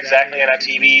you had exactly on that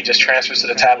TV just transfers to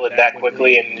the tablet that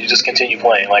quickly and you just continue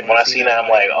playing. When I see that, I'm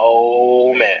like,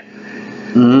 oh man.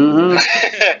 Mm-hmm.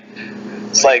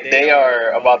 It's they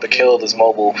are about to kill this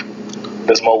mobile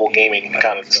gaming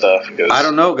kind of stuff. I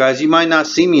don't know, guys. You might not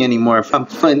see me anymore if I'm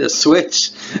playing the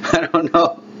Switch. I don't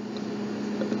know.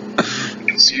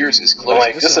 Sears is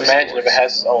closed. Just imagine if it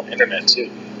has its own internet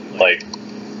too.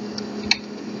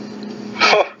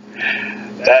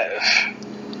 That.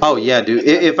 Oh yeah, dude.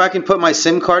 If I can put my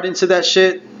SIM card into that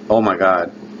shit, oh my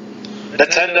god.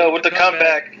 Nintendo with the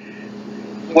comeback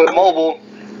with mobile.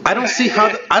 I don't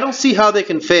see how they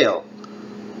can fail.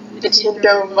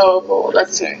 Nintendo Mobile.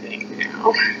 That's the thing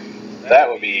now. That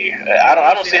would be.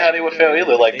 I don't see how they would fail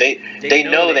either. They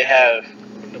know they have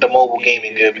the mobile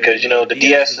gaming good because the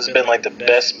DS has been the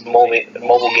best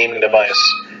mobile gaming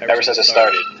device ever since it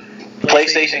started.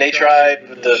 PlayStation, they tried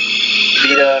with the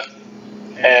Vita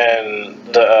and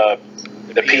the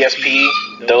PSP,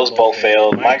 those both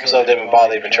failed. Microsoft didn't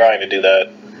bother even trying to do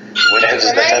that.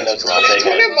 Nintendo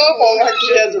Mobile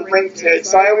actually has a ring to it,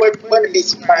 so I wouldn't be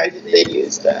surprised if they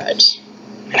used that.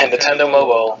 And Nintendo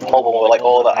Mobile with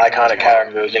all the iconic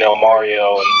characters,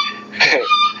 Mario and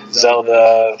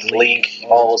Zelda, Link,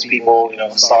 all those people,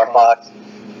 Star Fox.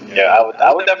 Yeah,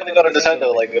 I would definitely go to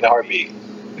Nintendo in a heartbeat.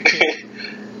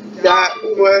 That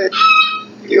would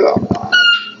do a lot.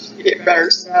 Get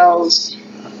better sales.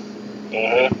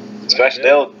 Especially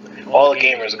all the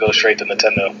gamers go straight to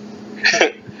Nintendo.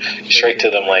 Straight to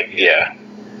them, yeah.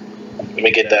 Let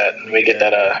me get that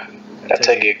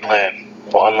 10 gig plan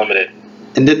for unlimited.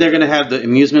 And then they're gonna have the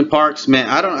amusement parks, man.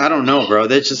 I don't know, bro.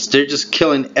 They're just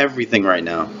killing everything right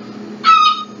now.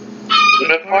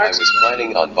 I was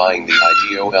planning on buying the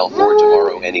IDOL for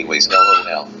tomorrow, anyways.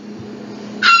 LOL.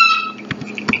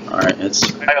 All right, I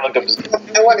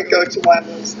want to go to one of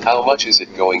those. How much is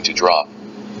it going to drop?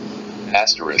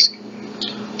 Asterisk.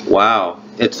 Wow,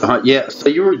 it's yeah. So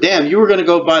you were gonna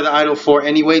go buy the Idol 4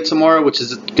 anyway tomorrow, which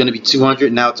is gonna be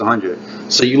 $200. Now it's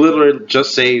 $100. So you literally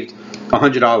just saved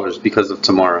 $100 because of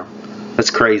tomorrow.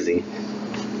 That's crazy.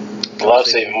 Love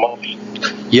saving money.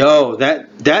 Yo,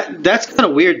 that's kind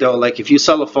of weird though. If you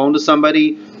sell a phone to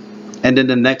somebody, and then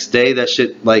the next day that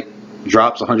shit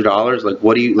drops $100.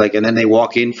 What do you and then they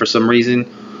walk in for some reason.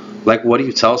 What do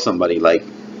you tell somebody?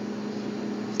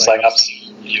 It's I'm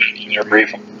your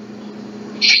brief.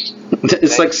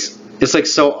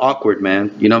 It's so awkward,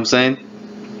 man. You know what I'm saying?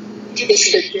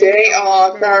 Just a day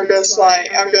off, and I'm just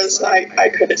like, I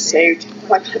could have saved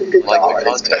 $100,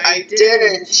 but I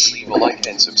didn't. Leave a like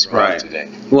and subscribe today.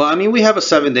 Well, I mean, we have a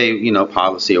 7-day, you know,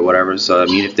 policy or whatever. So I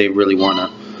mean, if they really want to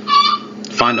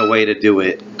find a way to do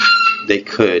it, they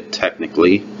could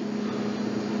technically.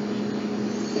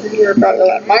 You're about to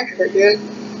let Mike forget.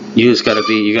 You just gotta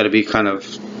be kind of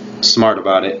smart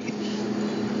about it.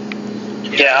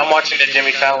 Yeah, I'm watching the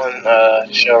Jimmy Fallon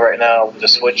show right now with the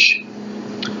Switch.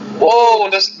 Whoa,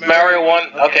 this Mario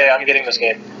one. Okay, I'm getting this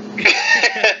game.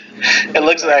 It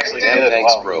looks actually good.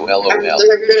 Thanks, Wow. bro. LOL. I'm gonna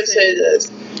say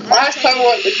this. Last time I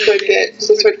went to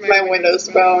switch my Windows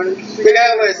phone, the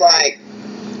guy was like,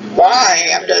 "Why?"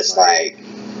 I'm just like,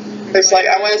 it's like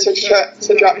I want to switch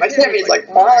out my SIM. He's like,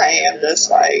 "Why?" I'm just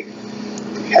like,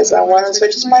 because I want to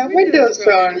switch to my Windows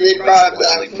phone. He brought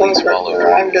that phone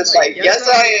number. I'm just like, yes,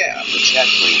 I am.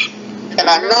 And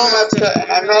I'm not upset.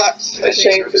 And I'm not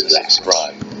ashamed of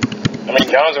that. I mean,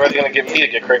 John's already gonna give me a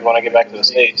get Craig when I get back to the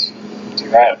States.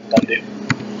 Right, done deal.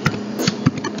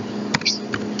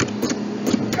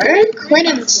 What did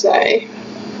Quentin say?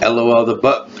 LOL. The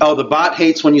bot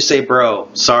hates when you say bro.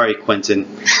 Sorry, Quentin.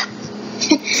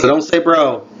 So don't say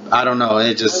bro. I don't know.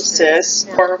 It just Sis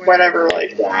or whatever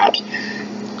like that.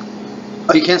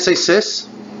 Oh, you can't say sis?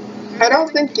 I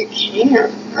don't think you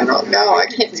can. I don't know. I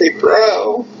can't say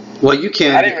bro. Well, you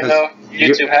can. I didn't even know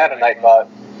YouTube had a night bot.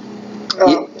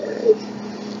 Oh,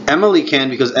 Emily can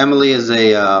because Emily is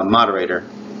a moderator.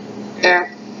 yeah.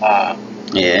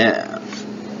 Yeah.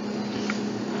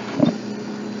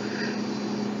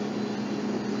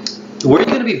 Where are you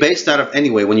going to be based out of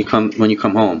anyway when you come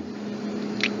home?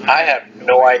 I have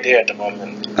no idea at the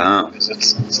moment. Oh. Because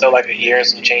it's still like a year and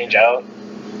some change out.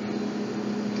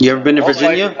 You ever been to Most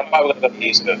Virginia? likely, I'm probably going to go to the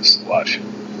East Coast. Watch.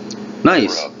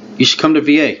 Nice. You should come to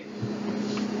VA.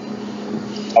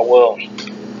 I will.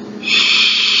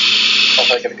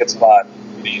 Hopefully I get a good spot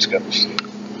in the East Coast.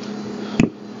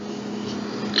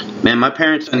 Man, my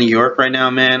parents are in New York right now,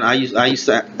 man. I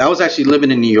was actually living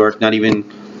in New York not even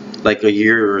like a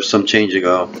year or some change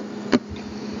ago.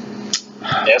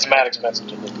 Yeah, it's mad expensive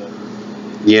to live there.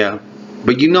 Yeah.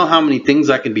 But you know how many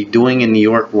things I could be doing in New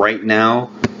York right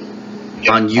now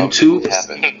on YouTube?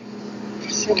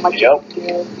 So much yep.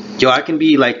 Yo, I can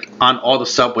be like on all the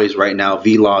subways right now,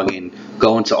 vlogging,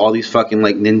 going to all these fucking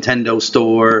like Nintendo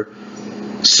store,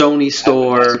 Sony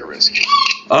store.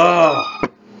 Oh.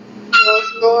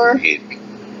 Store.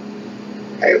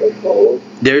 I was cold.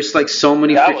 There's like so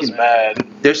many I was freaking. mad.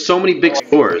 There's so many big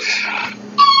stores. See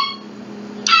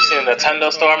a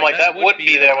Nintendo store, I'm like, that would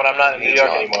be there when I'm not in New York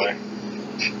anymore.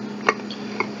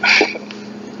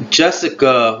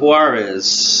 Jessica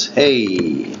Juarez.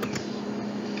 Hey.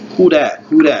 Who that?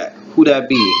 Who that? Who that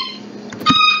be?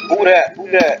 Who that? Who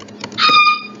that?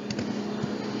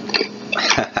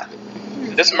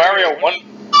 This Mario 1.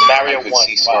 Mario I could 1.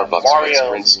 see Starbucks Mario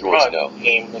Sprint stores though.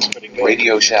 Game looks pretty good.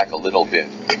 Radio Shack a little bit.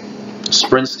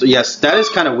 Sprint. Yes, that is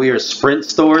kind of weird. Sprint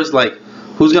stores. Like,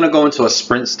 who's gonna go into a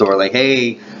Sprint store? Like,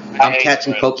 hey, I'm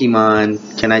catching Sprint.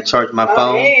 Pokemon. Can I charge my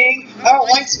phone? Hey, I don't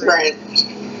like Sprint.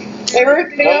 They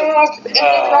ripped me off and they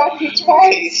robbed me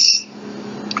twice.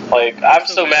 Like, I'm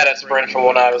still mad at Sprint from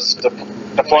when I was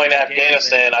deploying to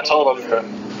Afghanistan. I told them to,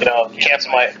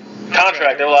 cancel my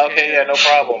contract. They were like, okay, yeah, no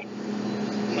problem.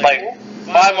 Like,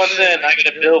 5 months in, I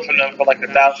get a bill from them for like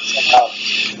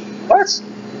 $1,000. What?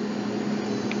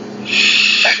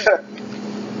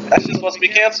 That's just supposed to be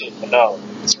canceled. But no,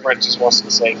 Sprint just wants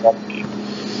to say something.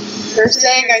 They're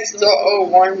saying I still owe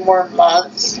 1 more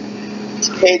month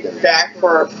to pay them back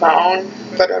for a phone,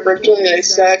 but originally they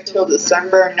said till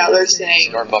December, and now they're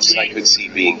saying Starbucks I could see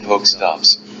being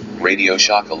Pokestops. Radio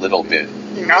Shack a little bit.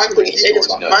 now I'm thinking they just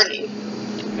want money.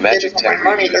 They just want my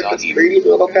money, they're just greedy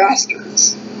little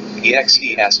bastards.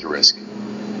 EXE asterisk.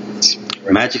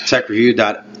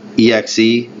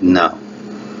 MagicTechReview.exe? No.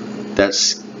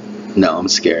 No, I'm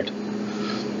scared.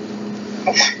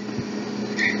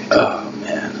 Oh,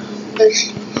 man.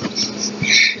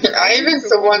 I even's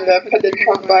the one that put the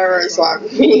Trump virus on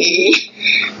me.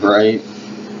 Right?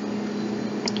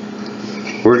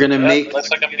 We're gonna make. Looks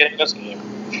like I'm getting this game.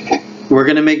 We're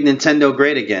gonna make Nintendo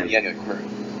great again. Yeah, Make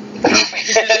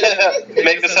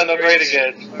Nintendo great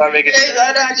again. Hey,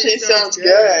 that actually sounds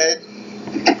good.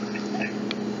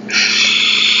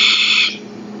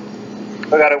 I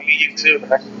got a Wii U too.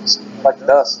 Like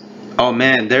dust. Oh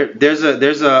man, there's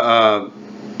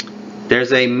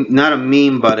a not a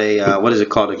meme but a what is it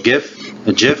called, a GIF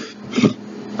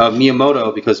of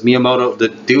Miyamoto, because Miyamoto, the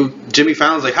dude Jimmy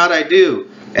Fallon's like, how'd I do?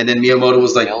 And then Miyamoto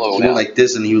was like, he went like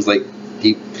this, and he was like,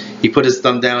 he put his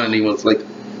thumb down and he was like,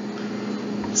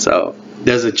 so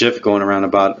There's a GIF going around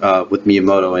about with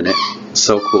Miyamoto in it.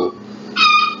 So cool.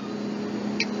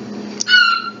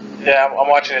 Yeah, I'm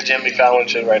watching a Jimmy Fallon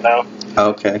show right now.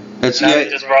 Okay. It's Now they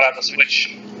just brought out the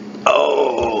Switch.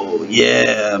 Oh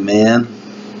yeah, man.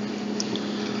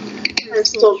 I'm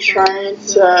still trying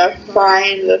to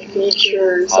find the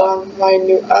features on my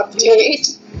new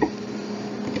update.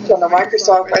 On the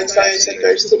Microsoft website, said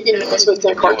they're sticking this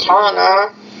within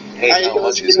Cortana. Hey, And you how can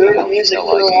much listen is to movie music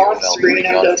through the lock LITOL screen.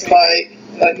 I'm just like,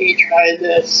 let me try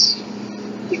this.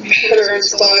 You better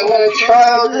install, I want to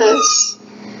try this.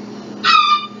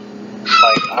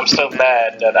 Like, I'm so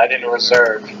mad that I didn't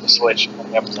reserve the Switch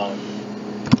on Amazon.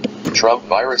 Trump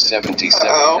virus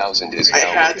 77,000 is I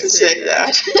had to downloaded. say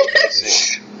that.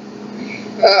 Sync.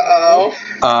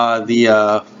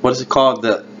 Uh-oh. What is it called?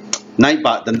 The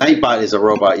Nightbot. The Nightbot is a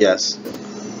robot. Yes.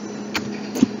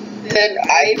 And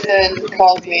Ivan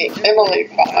calls me Emily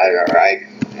Pod, alright?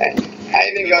 And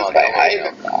Ivan goes by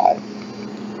Ivan Pod.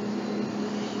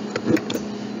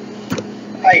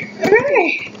 Like,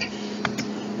 hey.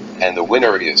 And the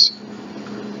winner is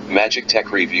Magic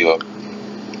Tech Review.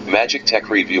 Magic Tech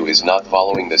Review is not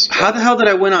following this. How the hell did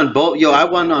I win on both? Yo, I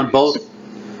won on both.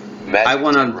 I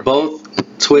won on both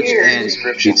Twitch and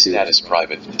Description YouTube. status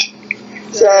private.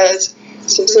 It says,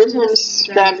 subscription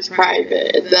status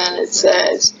private, and then it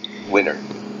says, Winner.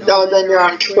 no, then you're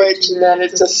on Twitch, and then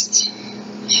it's just,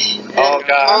 Oh,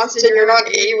 God. Austin, you're not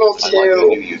able I like the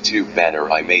new to. YouTube banner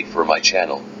I made for my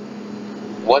channel.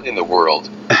 What in the world?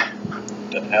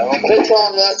 The hell? It's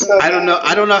on that, so I don't know.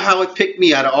 I don't know how it picked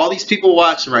me out of all these people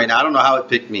watching right now. I don't know how it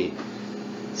picked me.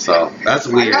 So that's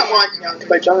I'm weird. not watching on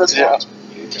Twitch, I'm just Yeah. watching.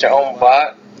 It's your own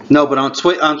bot? No, but on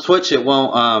Twitch it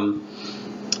won't.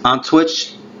 On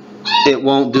Twitch it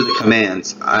won't do the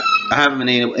commands. I have them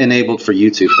enabled for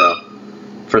YouTube though.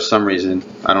 For some reason,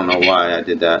 I don't know why I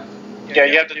did that. Yeah,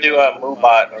 you have to do a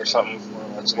MooBot or something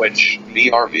for Switch.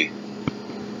 BRV.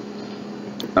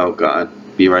 Oh God.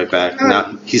 Be right back.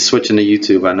 Now he's switching to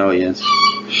YouTube. I know he is. Do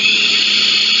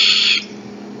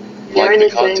Like the anything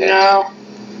content. now.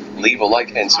 Leave a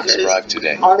like and subscribe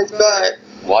today. On his butt.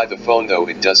 Why the phone though?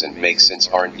 It doesn't make sense.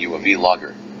 Aren't you a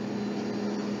vlogger?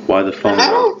 Why the phone? I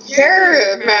don't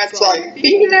care if Matt's like,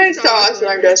 be nice to us, and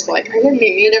I'm just like, I can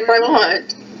be mean if I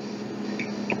want.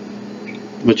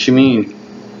 What you mean?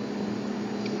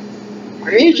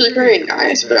 I'm usually pretty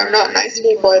nice, but I'm not nice to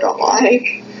people I don't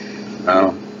like.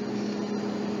 Oh.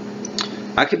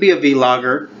 I could be a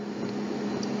vlogger.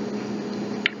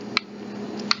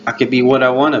 I could be what I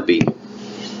want to be.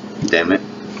 Damn it.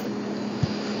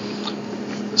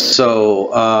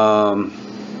 So,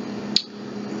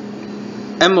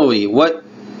 Emily, what?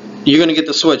 You're gonna get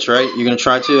the Switch, right? You're gonna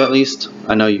try to at least.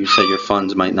 I know you said your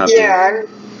funds might not Yeah,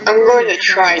 I'm going to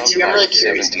try Trump to. I'm really virus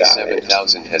curious about it.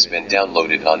 77,000 has been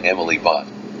downloaded on Emily Bot.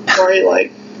 Sorry,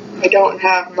 like, I don't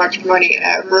have much money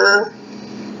ever.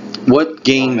 be. What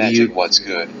game do Magic, you? what's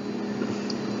good?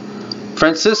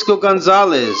 Francisco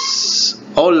Gonzalez.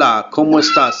 Hola, ¿cómo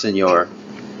está, señor?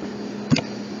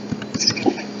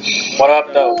 What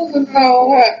up, though? Oh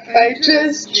no, I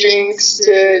just jinxed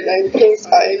it. I jinxed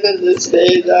Ivan to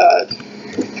say that.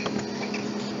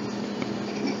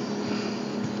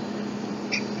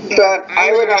 But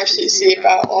I would actually see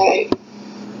about like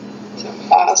some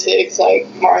classics like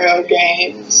Mario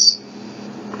games.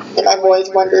 And I've always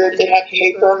wondered if they have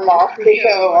Paper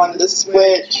Mario on the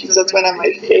Switch, because that's one of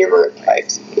my favorite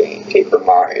types of game, Paper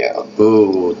Mario.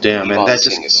 Oh, damn! And Yvonne that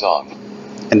sing a just song.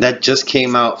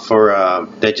 came out for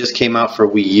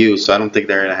Wii U, so I don't think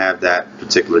they're gonna have that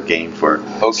particular game for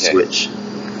Okay. Switch.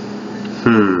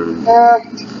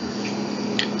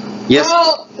 Yes.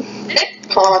 Well, it's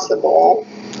possible.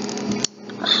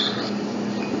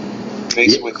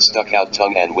 Face with stuck out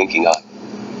tongue and winking eye.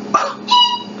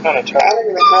 Kind of I don't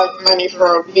even have money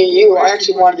for a Wii U. I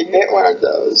actually wanted to get one of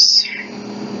those.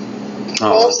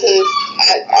 Oh, Also,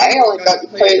 I only got to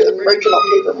play the original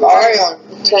Paper Mario on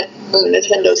the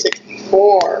Nintendo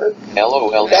 64.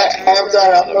 LOL. That I was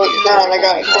at a hotel and I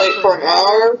got to play it for an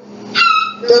hour.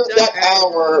 That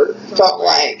hour felt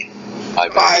like I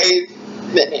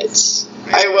 5 minutes.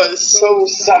 I was so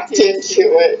sucked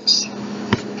into it,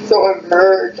 so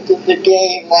immersed in the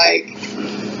game, like,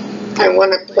 I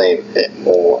want to play a bit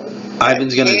more.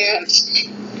 Ivan's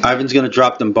gonna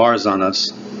drop them bars on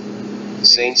us.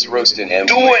 Saints roast and M.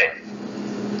 Do it!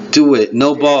 Do it.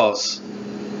 No balls.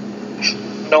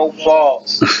 No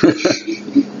balls.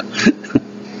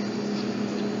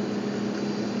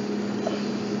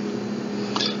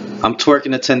 I'm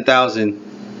twerking at 10,000.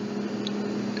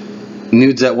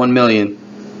 Nudes at 1 million.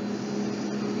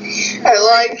 I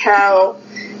like how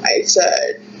I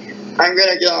said, I'm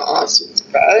gonna get on Austin's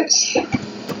butt.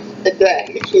 And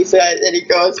then he said that he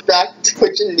goes back to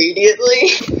Twitch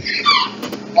immediately.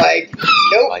 Like,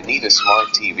 nope. I need a smart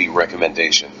TV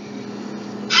recommendation.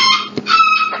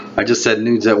 I just said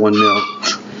nudes at 1 mil.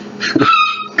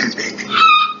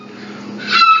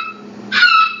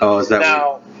 Oh, is that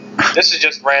now? This is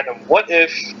just random. What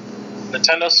if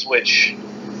Nintendo Switch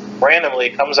randomly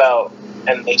comes out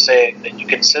and they say that you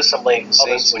can system link other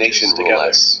Saints Switches Nation together?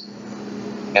 roulette.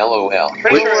 LOL.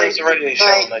 Pretty sure there's already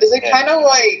shown that. Is it kind of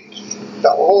like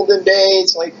the olden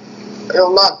days, like,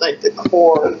 well, not like the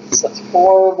cords, that's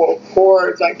horrible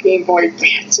cords on Game Boy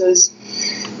Advances.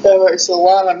 There was a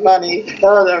lot of money.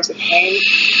 Oh, that was a pain.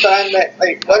 But I meant,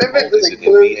 like, what if it was like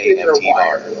Bluetooth or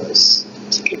wireless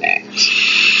to connect?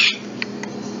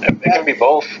 It can be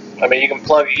both. I mean, you can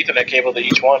plug an Ethernet cable to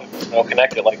each one and it'll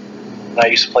connect it. Like, I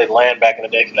used to play LAN back in the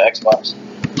day for the Xbox.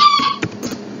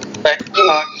 I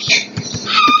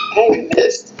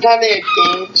missed having a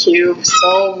GameCube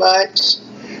so much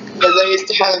because I used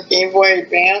to have a Game Boy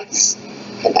Advance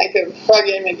and I could plug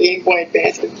in a Game Boy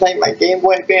Advance and play my Game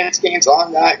Boy Advance games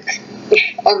on that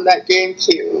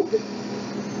GameCube.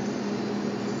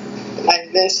 And I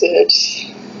miss it.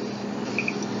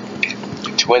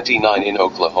 29 in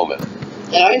Oklahoma.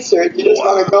 And I said, you just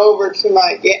want to go over to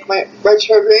my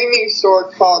retro gaming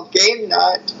store called Game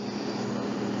Nut,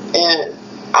 and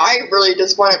I really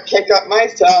just want to pick up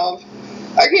myself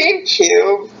a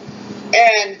GameCube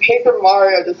and Paper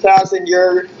Mario: The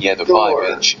 1,000-Year Yeah, the Door.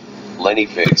 5-inch. Lenny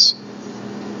Figs.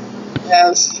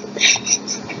 Yes.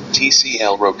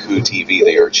 TCL Roku TV,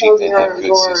 they are cheap and have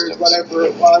good systems. Whatever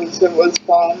it was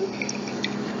fun.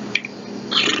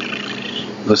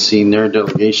 Let's see, nerd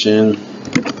delegation.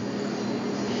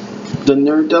 The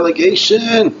nerd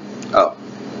delegation. Oh.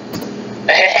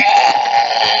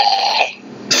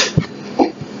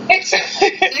 It's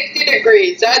 60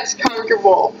 degrees. That's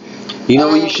comfortable. You know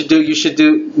what you should do? You should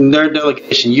do nerd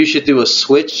delegation. You should do a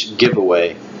Switch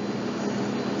giveaway.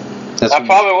 That's I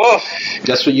probably will.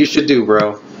 That's what you should do,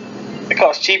 bro. It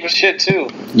costs cheap as shit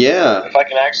too. Yeah. If I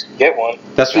can actually get one.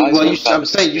 That's what. Well, I'm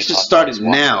saying you should start it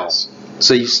now,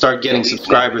 so you start getting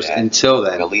subscribers until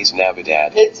then. Feliz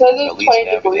Navidad. It says it's 20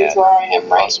 degrees where I am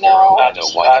right now.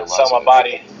 I'd sell my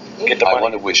body. Get the money. I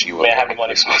want to wish you a Man, Merry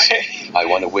Christmas. I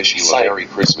want to wish you a Merry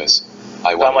Christmas.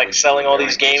 I'm like selling all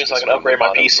these games so I can upgrade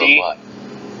my PC.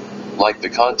 Like the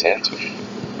content.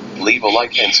 Leave a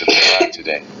like and subscribe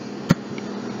today.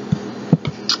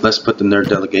 Let's put the nerd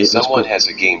delegation. Someone has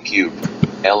a GameCube.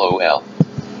 LOL.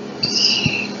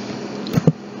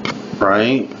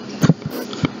 Right?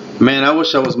 Man, I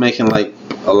wish I was making like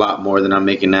a lot more than I'm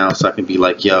making now, so I can be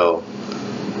like, yo,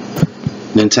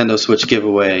 Nintendo Switch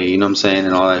giveaway, you know what I'm saying,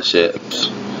 and all that shit.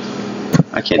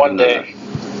 I can't One do day.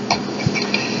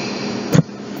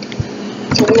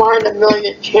 It's a 1 in a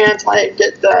million chance I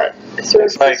get that. It's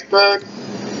like, book.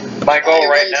 My goal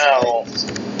right now.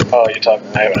 Oh, you're talking.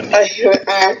 I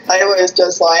was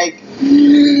just like,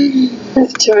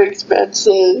 it's too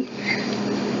expensive.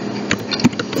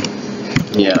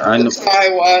 Yeah, I know. That's how I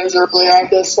was early. I'm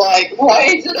just like, why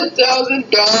is it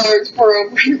 $1,000 for a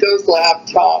Windows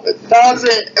laptop?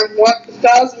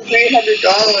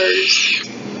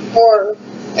 $1,300 for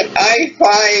an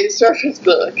i5 Surface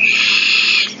Book.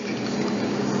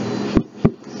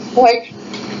 Like,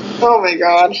 oh my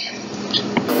god.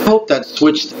 I hope that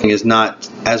Switch thing is not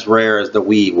as rare as the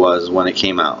Wii was when it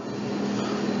came out.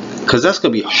 Because that's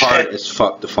going to be hard as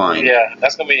fuck to find. Yeah,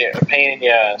 that's going to be a pain in the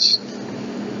ass.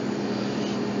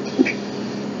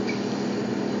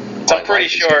 I'm pretty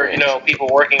sure, you know, people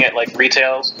working at like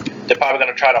retails, they're probably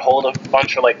going to try to hold a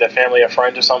bunch for like their family or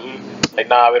friends or something. Like,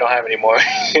 nah, we don't have any more.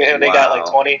 They got like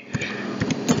 20.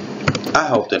 I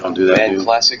hope they don't do that, Man, dude.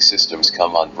 classic systems,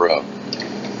 come on, bro.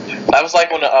 That was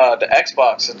like when the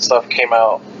Xbox and stuff came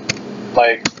out.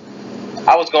 Like,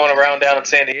 I was going around down in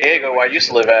San Diego where I used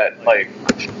to live at, like,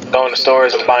 going to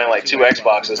stores and buying like 2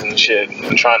 Xboxes and shit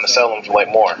and trying to sell them for like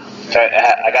more.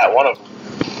 I got one of them.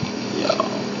 Yo.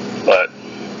 But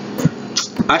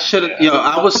I should have. Yo,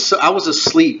 I was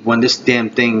asleep when this damn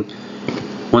thing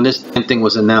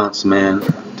was announced, man.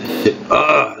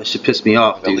 That shit pissed me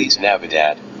off, dude. Feliz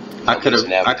Navidad. I could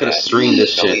have streamed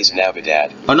this shit. Feliz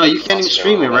Navidad. Oh no, you can't even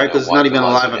stream it, right? Because it's not even a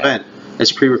live event.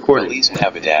 It's pre-recorded. Feliz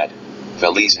Navidad.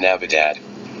 Feliz Navidad.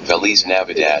 Feliz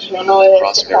Navidad.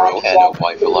 Prospero Ano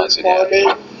y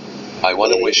Felicidad. I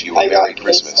want to wish you a Merry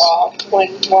Christmas. Watch me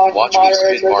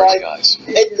spit bars, guys.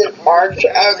 It's an arch.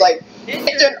 I was like,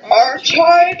 it's an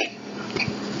archive?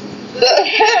 The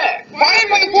heck? Why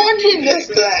am I watching this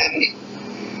then?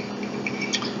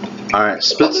 Alright,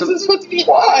 spit some. This is supposed to be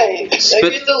live. Like,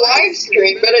 it's a live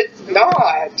stream, but it's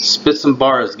not. Spit some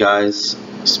bars, guys.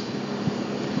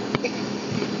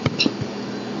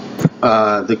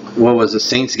 what was it?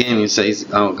 Saints Gaming says,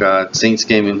 oh god, Saints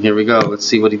Gaming. Here we go. Let's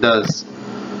see what he does.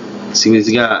 Let's see what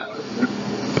he's got.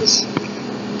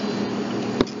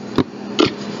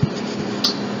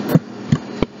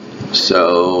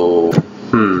 So,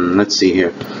 let's see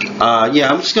here.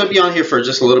 Yeah, I'm just gonna be on here for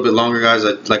just a little bit longer, guys.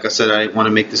 Like I said, I didn't want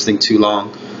to make this thing too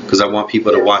long because I want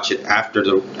people to watch it after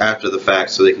the fact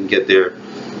so they can get their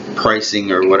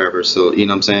pricing or whatever. So you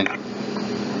know what I'm saying?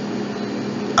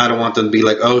 I don't want them to be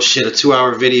like, oh shit, a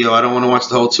 2-hour video. I don't want to watch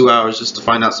the whole 2 hours just to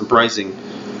find out some pricing.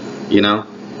 You know?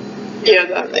 Yeah,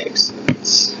 that makes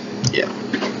sense. Yeah.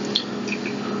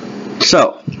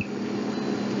 So,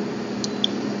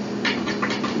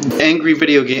 angry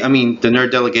video game. I mean, the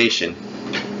nerd delegation.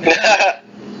 I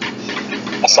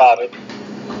saw it.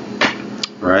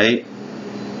 Right?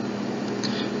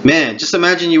 Man, just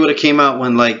imagine you would have came out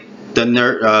when like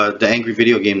the angry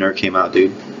video game nerd came out,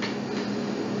 dude.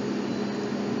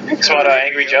 So what,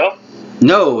 Angry Joe?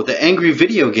 No, the angry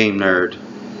video game nerd.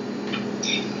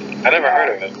 I never heard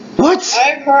of it. What?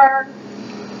 I've heard.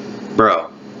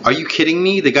 Bro, are you kidding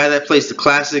me? The guy that plays the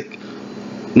classic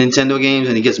Nintendo games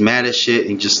and he gets mad as shit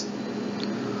and he just...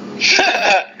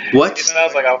 What? It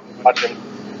sounds like I'm watching.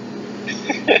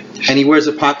 And he wears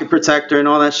a pocket protector and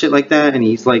all that shit like that, and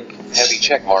he's like... Heavy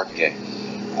check mark gay.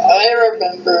 I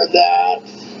remember that.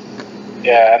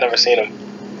 Yeah, I've never seen him.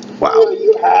 Wow. Oh,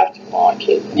 you have to watch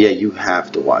it. Yeah, you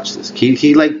have to watch this. He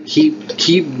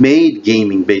made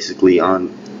gaming basically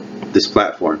on this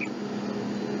platform.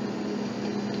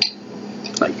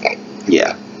 Like,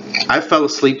 yeah. I fell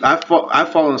asleep. I've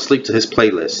fallen asleep to his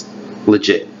playlist,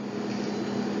 legit.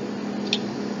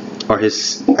 Or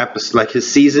his episodes, like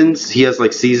his seasons. He has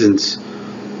like seasons.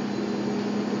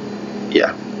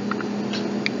 Yeah.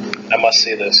 I must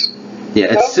see this. Yeah,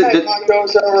 it's One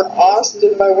goes over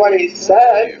Austin by what he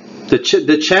said.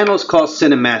 the channel's called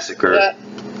Cinemassacre. That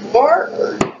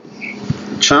word.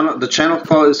 The channel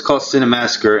is called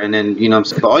Cinemassacre, and then you know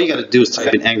what I'm saying. All you gotta do is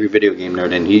type in angry video game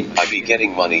nerd, and I be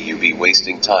getting money, you be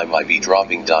wasting time. I be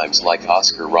dropping dimes like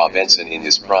Oscar Robinson in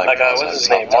his prime. Like what's his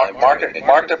name?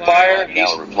 Markiplier. He's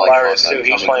hilarious too.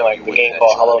 He's playing like the game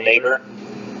called Hello Neighbor.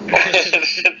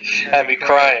 I'd be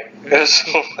crying. It was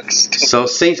so fucking stupid. So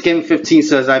Saints Gaming 15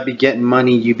 says, I be getting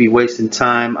money, you be wasting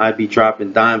time. I be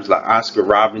dropping dimes like Oscar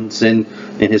Robinson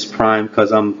in his prime,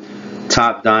 cause I'm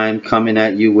top dime coming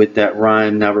at you with that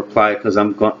rhyme. Now reply, cause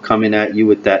I'm coming at you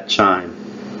with that chime.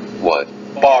 What?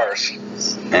 Bars.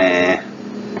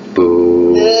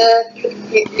 Boo.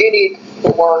 You need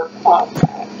to work on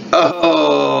that.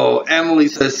 Oh, Emily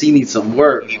says he needs some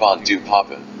work. Yvonne do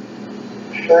papa.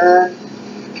 Sure.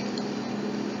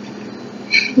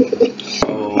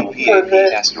 Oh. PAP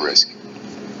asterisk.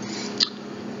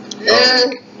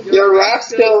 Your rap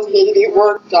skills need to be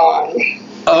worked on.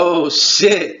 Oh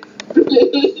shit.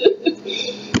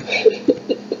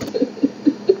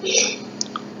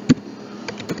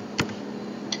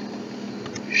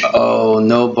 Oh,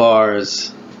 no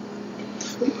bars.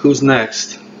 Who's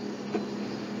next?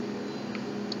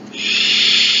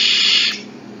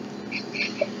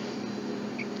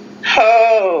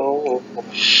 Oh,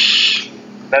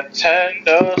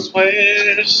 Nintendo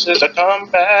Switch is a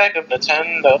comeback of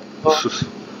Nintendo.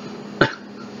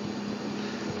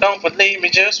 Don't believe me,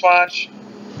 just watch.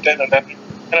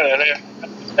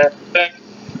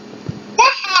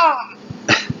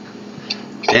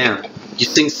 Damn, you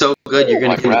sing so good you're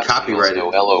gonna get copyrighted. No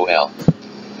LOL.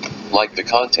 Like the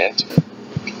content.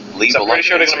 Leave So I'm pretty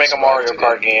sure they're gonna make a Mario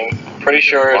Kart game. Pretty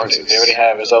sure they already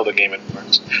have a Zelda game in the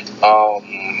works.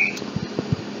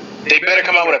 They better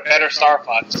come out with a better Star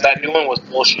Fox. That new one was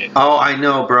bullshit. Oh, I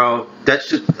know, bro. That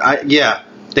should, yeah.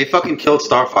 They fucking killed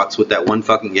Star Fox with that one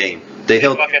fucking game. They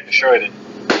fucking destroyed it.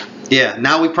 Yeah,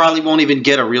 now we probably won't even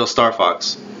get a real Star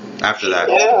Fox after that.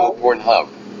 Oh, Pornhub.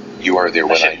 You are there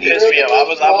when I need pissed me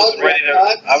off. I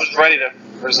was ready to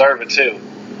reserve it too.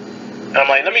 And I'm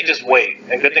like, let me just wait.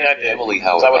 And good thing I did. Emily,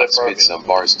 how about spit some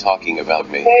bars talking about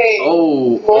me? Hey,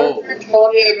 Oh. Morgan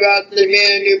told me about the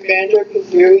new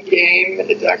Banjo-Kazooie game, and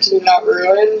it's actually not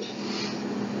ruined.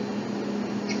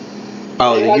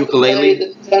 Oh, the ukulele?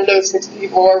 The Nintendo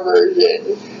 64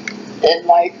 version, and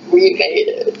like remade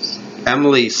it.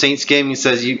 Emily, Saints Gaming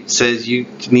says you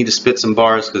need to spit some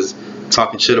bars because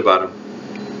talking shit about him.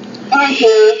 I don't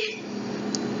care.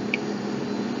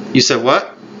 You said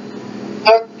what? I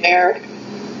don't care.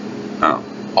 Oh.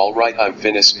 Alright, I'm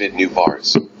finna spit new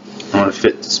bars. I want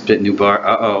to spit new bar.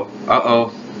 Uh-oh.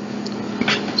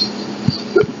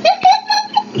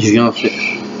 He's gonna fit.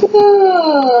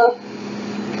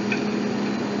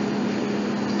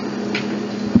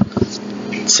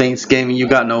 Saints Gaming, you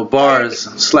got no bars.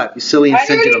 Slap you silly and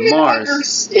send you to Mars. I don't even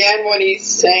understand what he's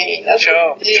saying. That's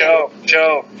Joe.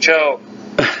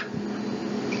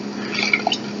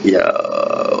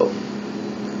 Yo.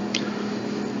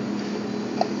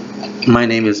 My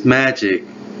name is Magic.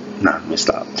 Nah, let me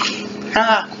stop.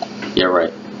 Yeah,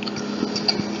 right.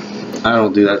 I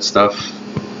don't do that stuff.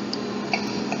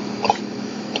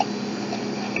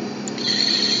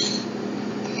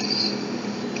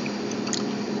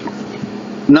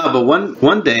 No, but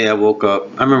one day I woke up.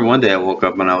 I remember one day I woke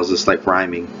up and I was just like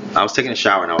rhyming. I was taking a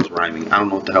shower and I was rhyming. I don't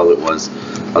know what the hell it was.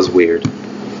 That was weird.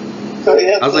 So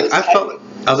yeah, I was like,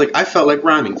 I felt like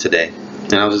rhyming today,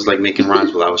 and I was just like making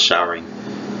rhymes while I was showering.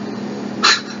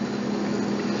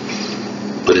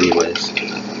 But anyways,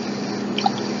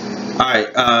 all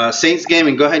right, Saints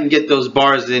Gaming, go ahead and get those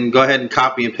bars in. Go ahead and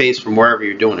copy and paste from wherever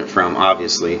you're doing it from,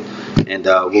 obviously, and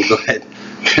we'll go ahead.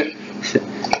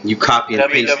 You copy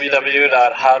and paste.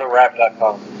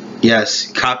 www.howtorap.com.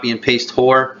 Yes, copy and paste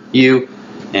whore you,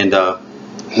 and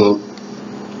we'll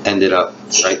end it up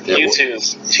right there.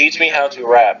 YouTube, teach me how to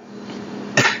rap.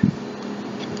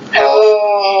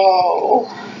 Oh.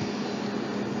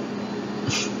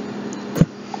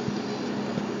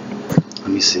 Let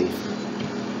me see.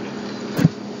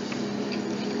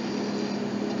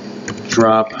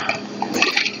 Drop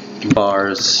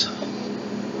bars.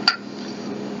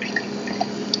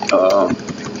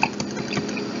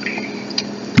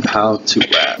 How to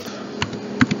rap.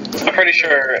 I'm pretty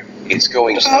sure It's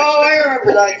going to I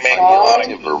remember that make a song.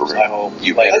 lot of moves. I hope.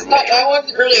 You Like, better That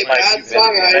wasn't really a bad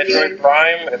song. Metroid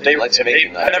Prime.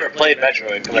 I never played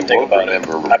Metroid. Come and think about it.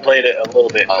 I played it a little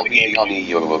bit. I'll be on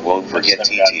you won't forget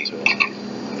TT.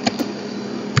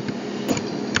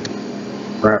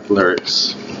 Rap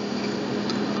lyrics.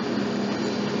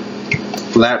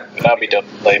 That'll be dope.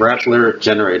 Rap lyric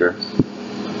generator.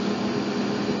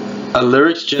 A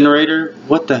lyrics generator?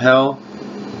 What the hell?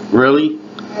 Really?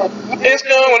 It's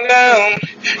going down.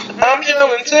 I'm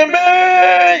yelling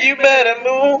timber. You better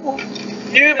move.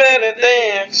 You better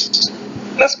dance.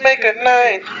 Let's make a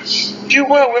night. You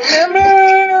won't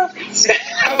remember.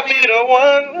 I'll be the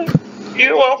one.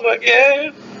 You won't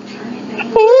forget.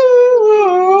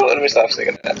 Ooh. Let me stop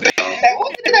singing that. That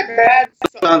wasn't a bad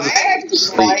song. I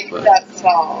actually liked that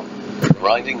song.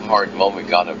 Grinding hard moment,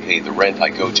 gotta pay the rent. I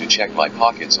go to check my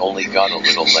pockets, only got a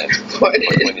little left. But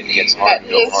when it gets hard,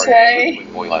 go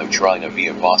hard. Boy, I'm trying to be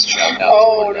a boss. Shout out.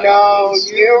 Oh no,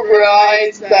 you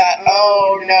realize that?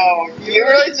 Oh no, you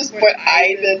realize just what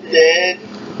Ivan did?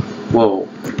 Whoa,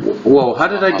 whoa! How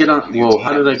did I get on? Whoa!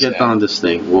 How did I get on this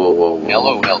thing? Whoa, whoa,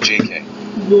 whoa! LOLJK.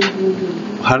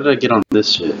 How did I get on this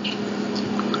shit?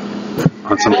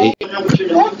 On some What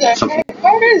the heck?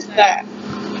 What is that?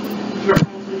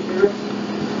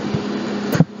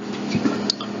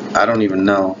 I don't even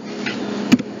know.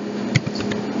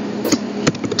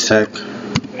 Tech.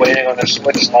 Waiting on the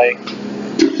Switch like.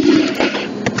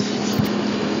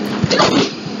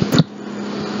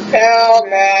 Now,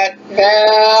 Matt,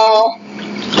 now.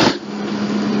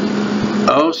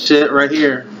 Oh shit! Right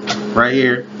here, right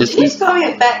here. He's calling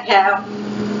me a fat cow.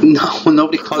 No,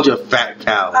 nobody called you a fat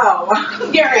cow.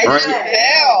 Oh, you're right.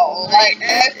 F-A-I-L, like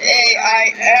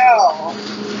F-A-I-L.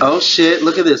 Oh shit!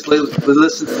 Look at this.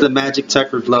 Listen to the magic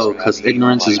tech review. Because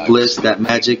ignorance is bliss. That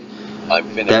magic,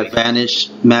 that vanish,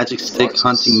 magic stick,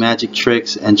 hunting magic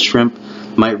tricks, and shrimp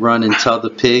might run and tell the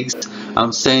pigs.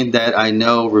 I'm saying that I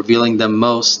know, revealing them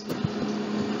most.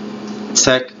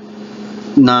 Tech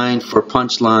 9 for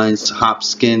punchlines, hop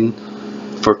skin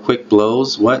for quick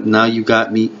blows. What? Now you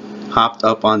got me hopped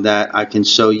up on that. I can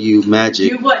show you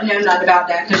magic. You wouldn't know nothing about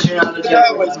that because you're not a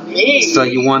That was me. So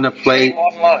you want to play?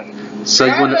 So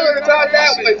you want I never thought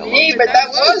that was me, but that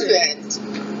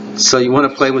wasn't. So you want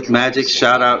to play with magic?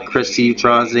 Shout out Christy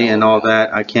Frazi and all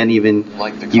that. I can't even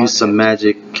use some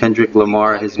magic. Kendrick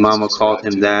Lamar, his mama called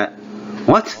him that.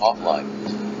 What? Offline.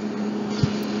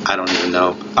 I don't even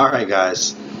know. Alright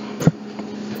guys.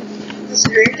 The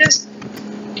screen just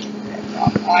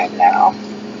offline now.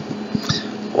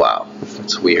 Wow.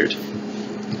 That's weird.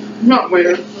 Not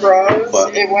weird. Froze.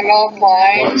 What? It went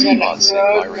offline and it Bots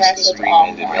froze. and virus, the That's stream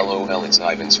ended. offline. LOL, it's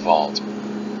Ivan's fault.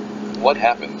 What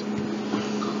happened?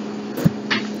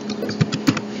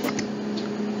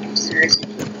 Seriously,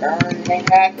 burning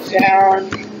that down.